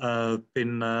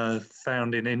been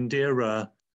found in India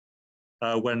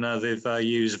when they've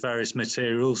used various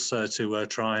materials to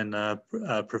try and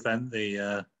prevent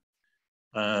the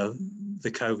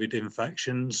COVID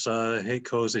infections. It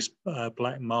causes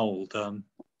black mold.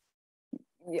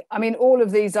 I mean, all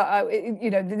of these are,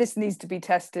 you know, this needs to be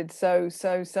tested. So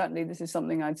certainly this is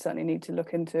something I'd certainly need to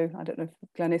look into. I don't know if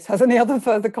Glenys has any other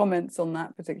further comments on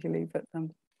that particularly, but yeah.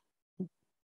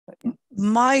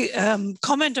 My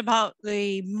comment about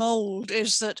the mold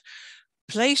is that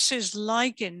places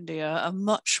like India are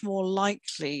much more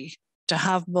likely to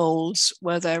have molds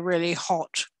where they're really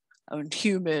hot and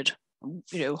humid,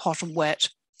 you know, hot and wet.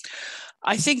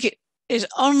 I think it is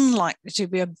unlikely to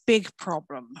be a big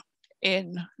problem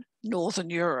in Northern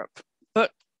Europe,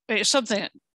 but it's something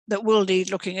that will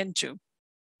need looking into.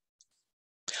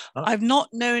 I've not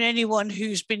known anyone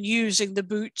who's been using the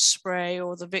boot spray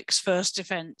or the Vicks First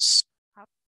Defense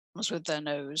with their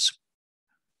nose.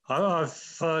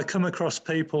 I've come across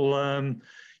people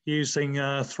using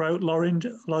throat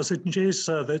lozenges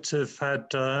that have had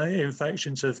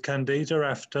infections of candida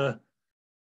after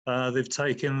they've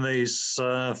taken these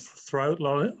throat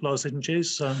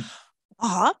lozenges.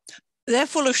 They're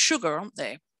full of sugar, aren't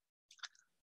they?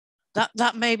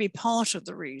 That may be part of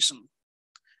the reason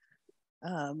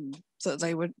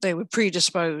that they would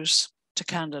predispose to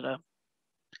candida.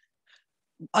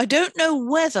 I don't know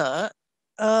whether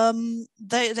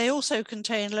they also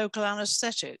contain local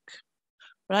anesthetic,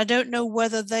 but I don't know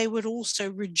whether they would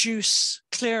also reduce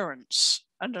clearance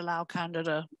and allow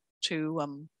candida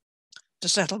to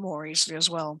settle more easily as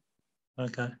well.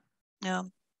 Okay. Yeah.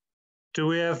 Do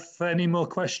we have any more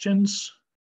questions?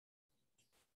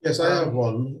 Yes, I have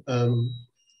one.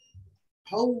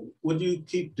 How would you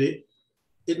keep the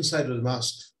inside of the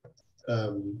mask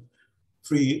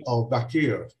free of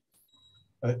bacteria?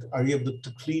 Are you able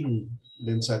to clean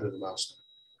the inside of the mask?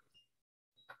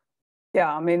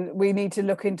 Yeah, I mean, we need to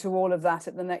look into all of that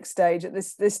at the next stage. At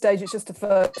this stage, it's just a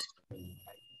first.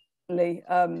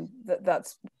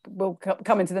 That's will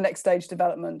come into the next stage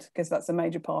development, because that's a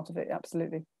major part of it.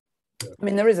 Absolutely. Yeah. I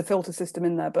mean, there is a filter system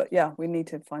in there, but yeah, we need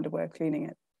to find a way of cleaning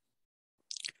it.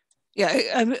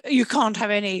 Yeah, you can't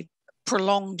have any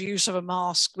prolonged use of a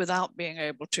mask without being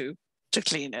able to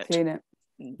clean it. Clean it.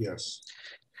 Yes.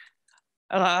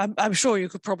 And I'm sure you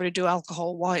could probably do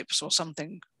alcohol wipes or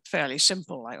something fairly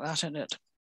simple like that in it.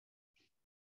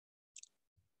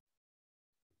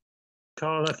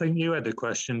 Carl, I think you had a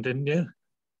question, didn't you?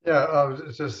 Yeah, I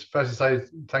was just first to say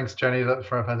thanks, Jenny,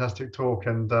 for a fantastic talk.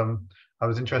 And I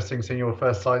was interested seeing your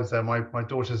first slides there. My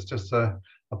daughter's just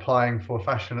applying for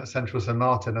fashion at Central St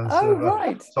Martin. And so,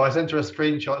 right. So I sent her a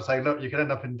screenshot saying, look, you can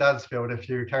end up in Dadsfield if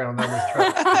you carry on down this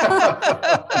track.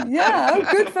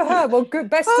 Yeah, good for her. Well, good.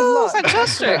 Best of luck.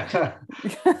 Fantastic.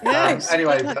 Yes,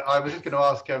 anyway, I was just going to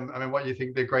ask, I mean, what do you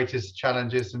think the greatest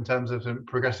challenge is in terms of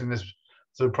progressing this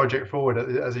sort of project forward,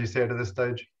 as you see it at this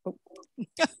stage?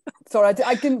 Sorry,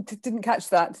 I didn't catch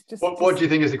that. What do you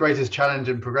think is the greatest challenge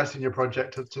in progressing your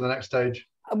project to the next stage?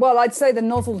 Well, I'd say the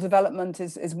nozzle development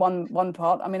is one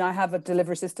part. I mean, I have a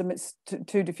delivery system. It's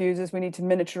two diffusers. We need to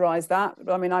miniaturize that.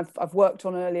 I mean, I've worked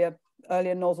on earlier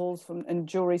nozzles and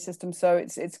jewelry systems, so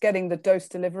it's getting the dose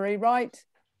delivery right.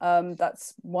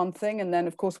 That's one thing, and then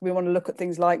of course we want to look at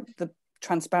things like the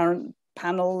transparent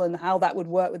panel and how that would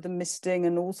work with the misting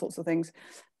and all sorts of things.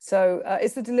 So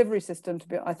it's the delivery system to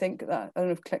be, I think, I don't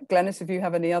know if Glenys, if you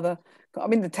have any other, I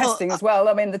mean, the testing as well.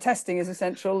 I mean, the testing is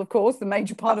essential, of course, the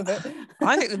major part of it.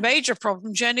 I think the major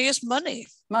problem, Jenny, is money.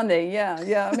 Money,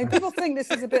 yeah. I mean, people think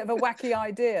this is a bit of a wacky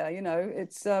idea, you know,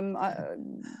 it's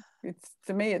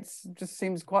to me, it's just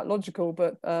seems quite logical,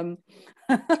 but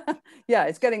yeah,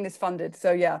 it's getting this funded.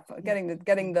 So yeah, getting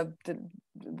the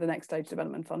next stage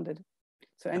development funded.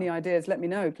 So any ideas, let me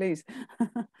know, please.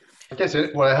 I guess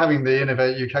having the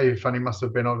Innovate UK funding must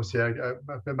have been obviously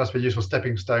it must be a useful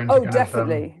stepping stone. Oh,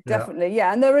 definitely,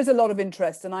 yeah. And there is a lot of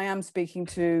interest, and I am speaking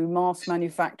to mask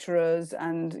manufacturers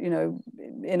and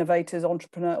innovators,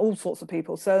 entrepreneurs, all sorts of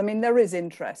people. So I mean, there is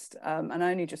interest, and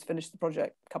I only just finished the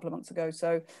project a couple of months ago,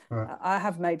 so right. I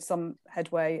have made some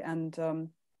headway, and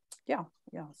yeah.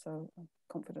 So I'm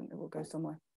confident it will go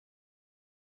somewhere.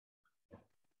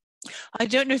 I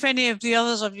don't know if any of the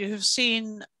others of you have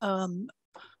seen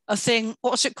a thing,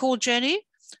 what's it called, Jenny?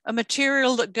 A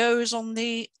material that goes on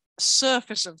the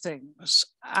surface of things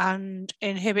and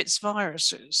inhibits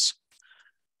viruses.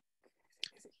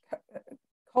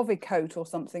 Covicoat or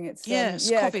something. It's yes,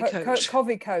 yeah, Covicoat.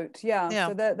 Covicoat. Yeah. Yeah.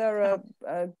 So they're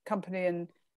a company in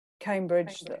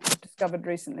Cambridge that I've discovered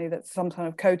recently that's some kind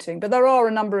of coating. But there are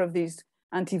a number of these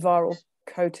antiviral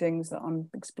coatings that I'm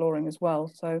exploring as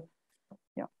well. So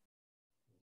yeah.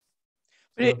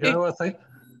 Joe, I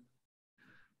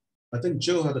think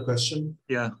Joe had a question.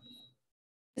 Yeah.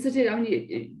 Yes, I did. I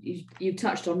mean, you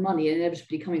touched on money, and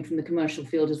inevitably coming from the commercial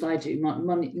field as I do,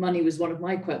 money was one of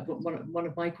my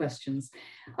questions.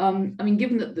 I mean,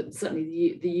 given that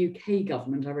certainly the UK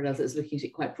government, I realise is looking at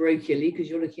it quite parochially because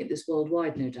you're looking at this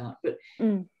worldwide, no doubt, but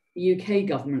the UK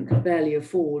government can barely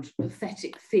afford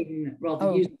pathetic, thin,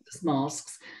 rather useless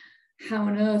masks. How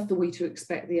on earth are we to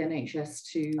expect the NHS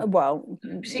to, well,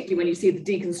 particularly when you see the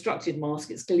deconstructed mask,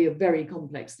 it's clearly a very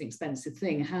complex and expensive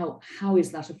thing. How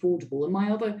is that affordable? And my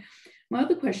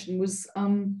other question was,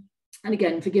 and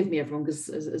again, forgive me everyone, because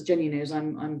as Jenny knows,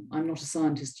 I'm not a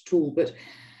scientist at all, but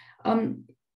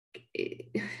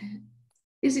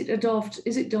is it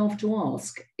daft to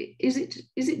ask, is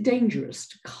it dangerous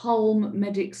to calm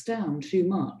medics down too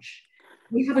much?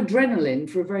 We have adrenaline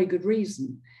for a very good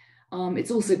reason.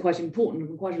 It's also quite important,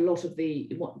 and quite a lot of the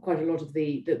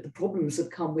problems have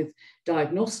come with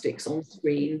diagnostics on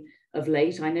screen of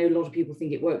late. I know a lot of people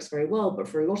think it works very well, but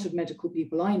for a lot of medical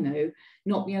people I know,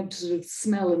 not being able to sort of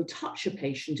smell and touch a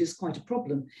patient is quite a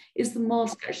problem. Is the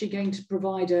mask actually going to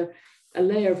provide a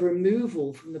layer of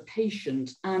removal from the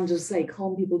patient and, as I say,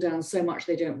 calm people down so much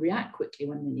they don't react quickly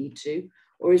when they need to?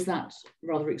 Or is that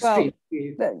rather extreme?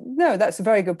 Well, no, that's a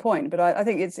very good point. But I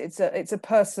think it's a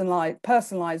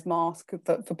personalized mask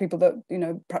for people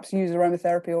that perhaps use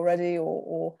aromatherapy already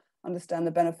or understand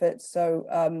the benefits.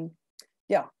 So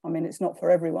yeah, I mean, it's not for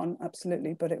everyone,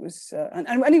 absolutely, but it was. And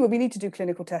anyway, we need to do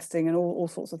clinical testing and all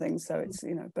sorts of things. So it's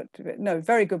but no,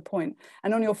 very good point.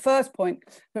 And on your first point,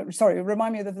 sorry,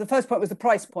 remind me of the first point was the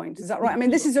price point. Is that right? I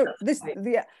mean,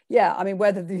 yeah. I mean,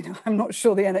 whether I'm not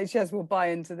sure the NHS will buy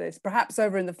into this. Perhaps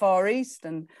over in the Far East,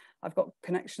 and I've got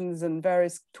connections and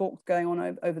various talks going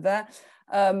on over there.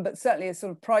 But certainly a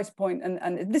sort of price point,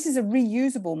 and this is a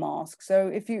reusable mask. So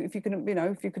if you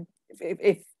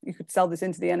could sell this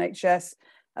into the NHS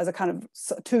as a kind of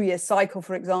 2-year cycle,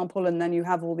 for example, and then you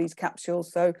have all these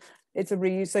capsules. So it's a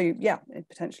reuse. So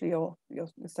potentially you're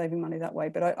saving money that way.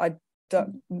 But I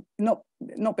don't not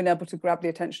been able to grab the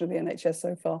attention of the NHS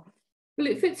so far. Well,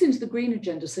 it fits into the green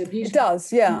agenda so beautifully. It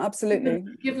does, yeah, absolutely.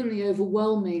 Given the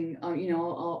overwhelming,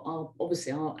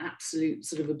 obviously our absolute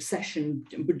sort of obsession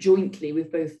jointly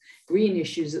with both green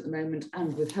issues at the moment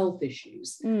and with health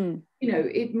issues,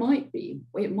 it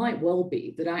might well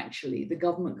be that actually the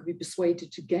government could be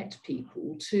persuaded to get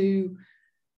people to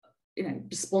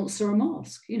sponsor a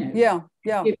mask,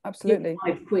 absolutely.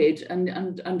 Give £5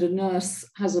 and a nurse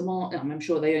has a mask. I'm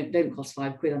sure they don't cost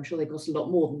 £5. I'm sure they cost a lot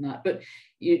more than that, but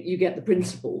you get the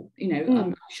principle.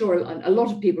 I'm sure a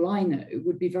lot of people I know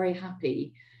would be very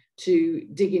happy to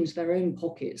dig into their own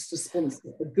pockets to sponsor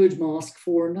a good mask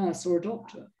for a nurse or a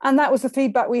doctor. And that was the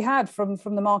feedback we had from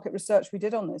the market research we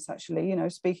did on this, actually,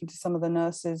 speaking to some of the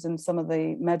nurses and some of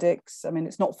the medics. I mean,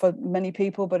 it's not for many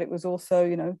people, but it was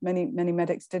also, many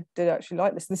medics did actually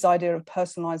like this idea of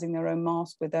personalizing their own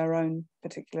mask with their own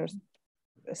particular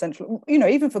essential,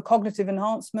 even for cognitive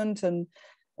enhancement and,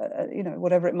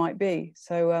 whatever it might be.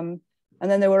 So, and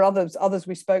then there were others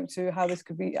we spoke to how this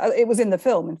could be. It was in the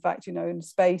film, in fact, in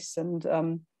space and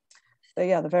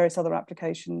the various other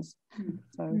applications.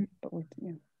 So, but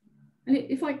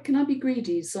and can I be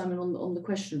greedy, Simon, on the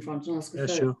question front and ask a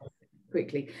third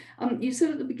quickly? You said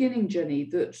at the beginning, Jenny,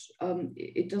 that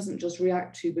it doesn't just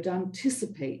react to, but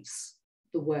anticipates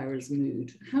the wearer's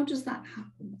mood. How does that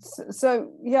happen?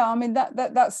 So yeah, I mean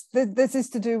this is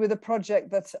to do with a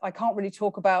project that I can't really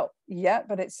talk about yet,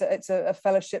 but it's a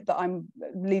fellowship that I'm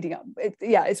leading up.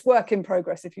 It's work in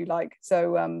progress, if you like.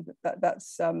 So I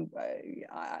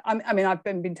mean I've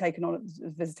been taken on as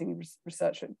visiting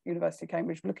research at University of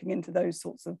Cambridge, looking into those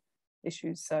sorts of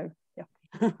issues. So yeah.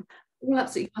 Well,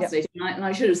 absolutely fascinating. And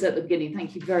I should have said at the beginning,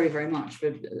 thank you very, very much for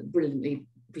a brilliantly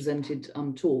presented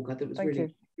talk. I thought it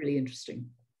was really interesting.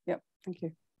 Yep, thank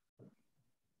you.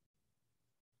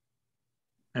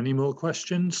 Any more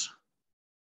questions?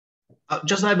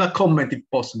 Just have a comment if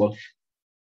possible.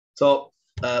 So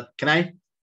can I?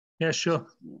 Yeah, sure.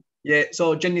 Yeah,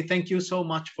 so Jenny, thank you so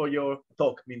much for your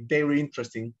talk. I mean, very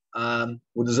interesting.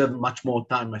 We deserve much more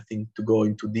time, I think, to go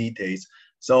into details.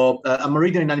 So I'm a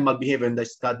reader in animal behavior, and I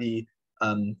study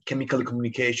chemical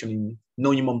communication in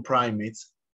non-human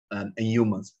primates and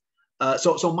humans.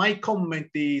 So my comment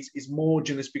is more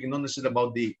generally speaking, not necessarily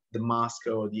about the mask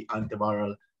or the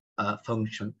antiviral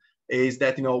function, is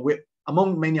that,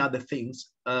 among many other things,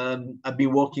 I've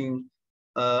been working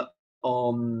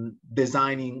on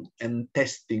designing and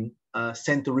testing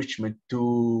scent enrichment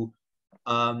to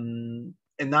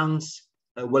enhance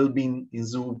well-being in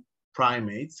zoo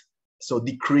primates, so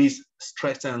decrease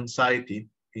stress and anxiety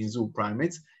in zoo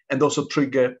primates, and also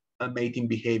trigger mating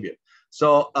behavior.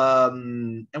 So,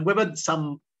 and we've had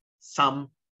some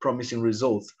promising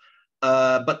results,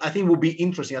 but I think it will be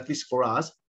interesting, at least for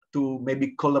us, to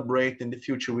maybe collaborate in the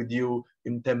future with you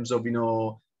in terms of,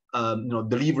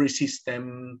 delivery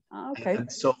system and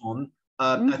so on.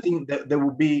 I think that there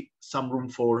will be some room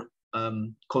for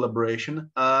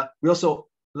collaboration. We're also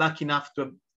lucky enough to have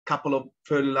a couple of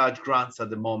fairly large grants at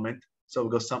the moment, so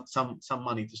we've got some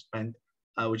money to spend,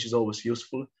 which is always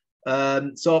useful.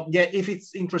 So yeah, if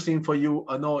it's interesting for you,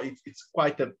 I know it's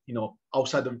quite a,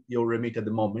 outside of your remit at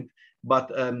the moment, but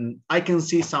I can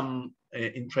see some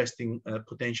interesting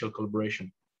potential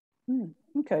collaboration.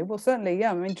 Okay, well, certainly,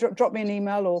 yeah. I mean, drop me an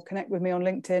email or connect with me on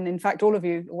LinkedIn. In fact, all of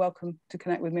you are welcome to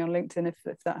connect with me on LinkedIn if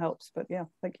that helps. But yeah,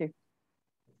 thank you.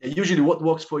 Usually what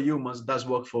works for humans does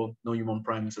work for non-human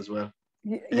primates as well.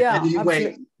 Yeah, and anyway,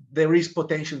 absolutely. There is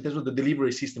potential in terms of the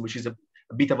delivery system, which is a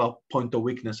bit of a point of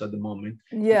weakness at the moment.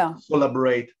 Yeah.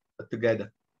 Collaborate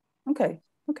together. Okay,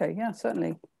 yeah,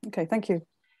 certainly. Okay, thank you.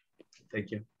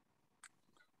 Thank you.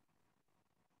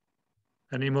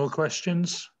 Any more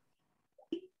questions?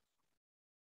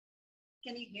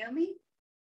 Can you hear me?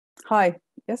 Hi,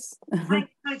 yes. Hi,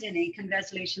 Jenny.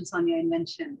 Congratulations on your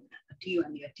invention to you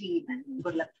and your team, and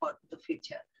good luck for the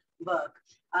future work.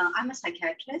 I'm a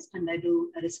psychiatrist and I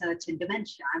do research in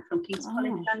dementia. I'm from King's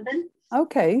College, London.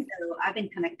 Okay. So I've been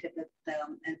connected with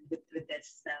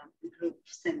this group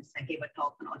since I gave a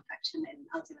talk on olfaction in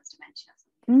Alzheimer's dementia.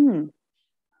 So,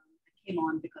 I came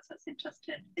on because I was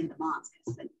interested in the mask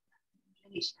as a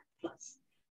clinician plus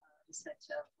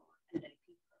researcher for elderly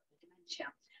people with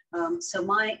dementia. So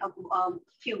my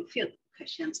few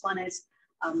questions. One is,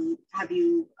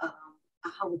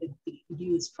 how would it be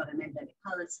used for an elderly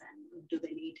person? Do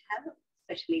they need help,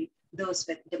 especially those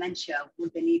with dementia?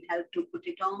 Would they need help to put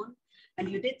it on? And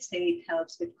you did say it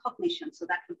helps with cognition, so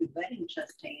that would be very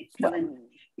interesting.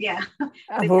 Yeah.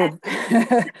 I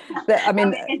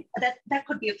mean, that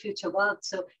could be a future work.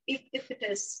 So if it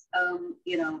is,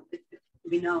 if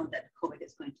we know that COVID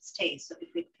is going to stay, so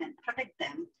if it can protect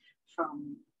them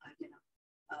from,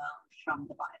 from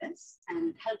the virus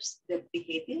and helps their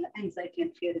behavior, anxiety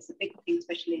and fear is a big thing,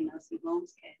 especially in nursing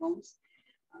homes, care homes,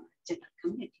 general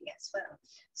community as well.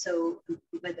 So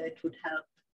whether it would help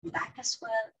that as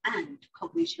well and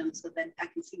cognition, so that I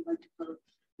can see multiple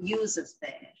uses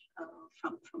there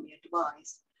from your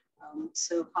device.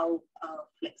 So how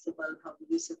flexible, how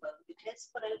usable it is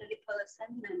for an elderly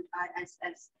person, and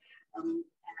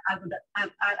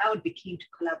I would be keen to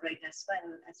collaborate as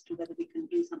well as to whether we can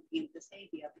do something in this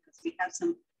area, because we have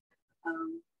some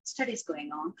studies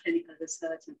going on, clinical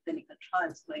research and clinical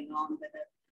trials going on, whether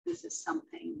this is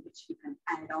something which you can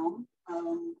add on.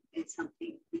 It's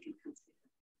something we can consider.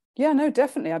 Yeah, no,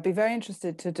 definitely. I'd be very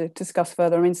interested to discuss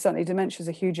further. I mean, certainly dementia is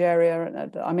a huge area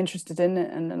I'm interested in,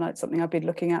 and that's something I've been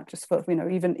looking at, just for,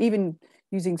 even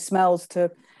using smells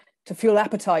to fuel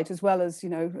appetite, as well as,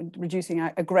 reducing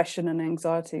aggression and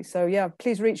anxiety. So yeah,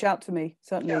 please reach out to me,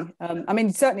 certainly. Yeah. I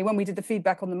mean, certainly when we did the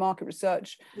feedback on the market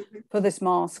research for this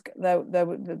mask, there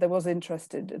was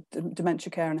interest in dementia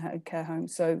care and care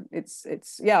homes. So it's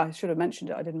yeah, I should have mentioned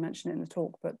it. I didn't mention it in the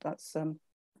talk, but that's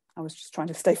I was just trying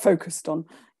to stay focused on,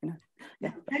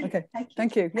 yeah. Okay,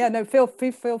 thank you. Yeah, no, feel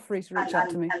free to reach out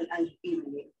to me. I'll email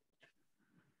you.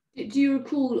 Do you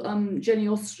recall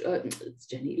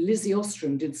Lizzie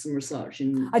Ostrom did some research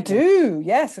in... I do,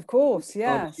 yes, of course,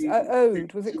 yes.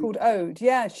 Ode, was it called Ode?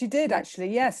 Yeah, she did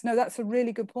actually, yes. No, that's a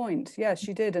really good point. Yeah,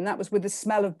 she did, and that was with the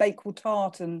smell of Bakewell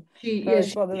tart and... She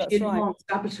enhanced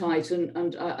appetite,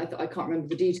 and I can't remember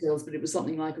the details, but it was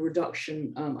something like a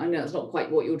reduction. I know it's not quite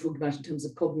what you're talking about in terms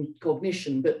of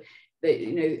cognition, but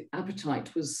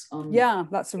appetite was... yeah,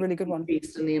 that's a really good one.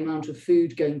 And the amount of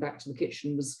food going back to the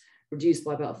kitchen was reduced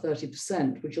by about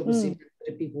 30%, which obviously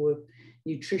if people were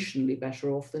nutritionally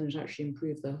better off, then it actually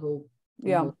improved their whole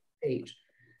state.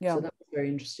 Yeah. So that was very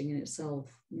interesting in itself.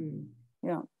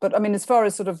 Yeah, but I mean, as far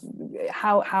as sort of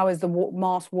how is the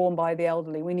mask worn by the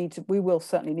elderly, we will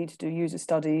certainly need to do user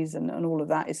studies, and all of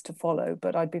that is to follow.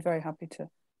 But I'd be very happy to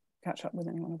catch up with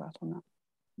anyone about on that.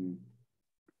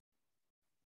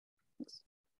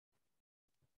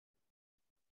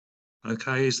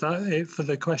 Okay, is that it for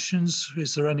the questions?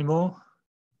 Is there any more?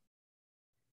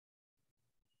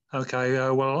 Okay,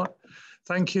 well,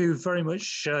 thank you very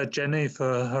much, Jenny, for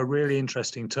a really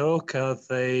interesting talk.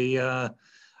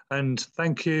 And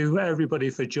thank you everybody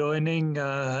for joining,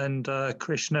 and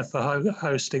Krishna for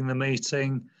hosting the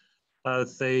meeting.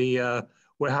 We're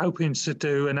hoping to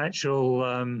do an actual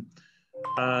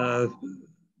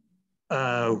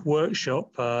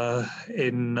workshop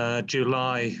in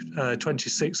July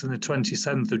 26th and the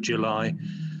 27th of July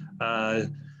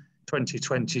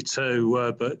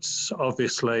 2022, but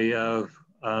obviously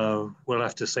we'll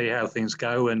have to see how things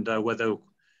go and whether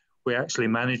we actually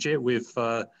manage it.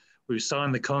 We've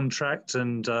signed the contract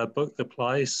and booked the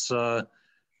place,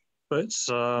 but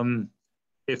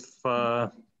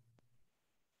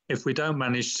if we don't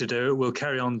manage to do it, we'll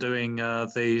carry on doing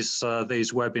these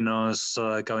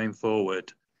webinars going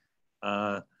forward.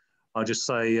 I'll just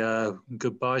say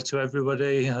goodbye to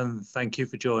everybody and thank you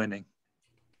for joining.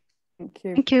 Thank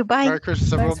you. Thank you. Bye. Merry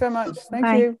Christmas, everyone. Thanks very much. Thank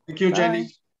Bye. you. Thank you, Bye. Jenny.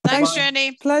 Thanks, Bye.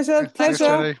 Jenny. Pleasure. Thanks,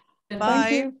 Jenny. Bye.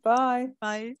 Thank you. Bye.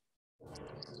 Bye.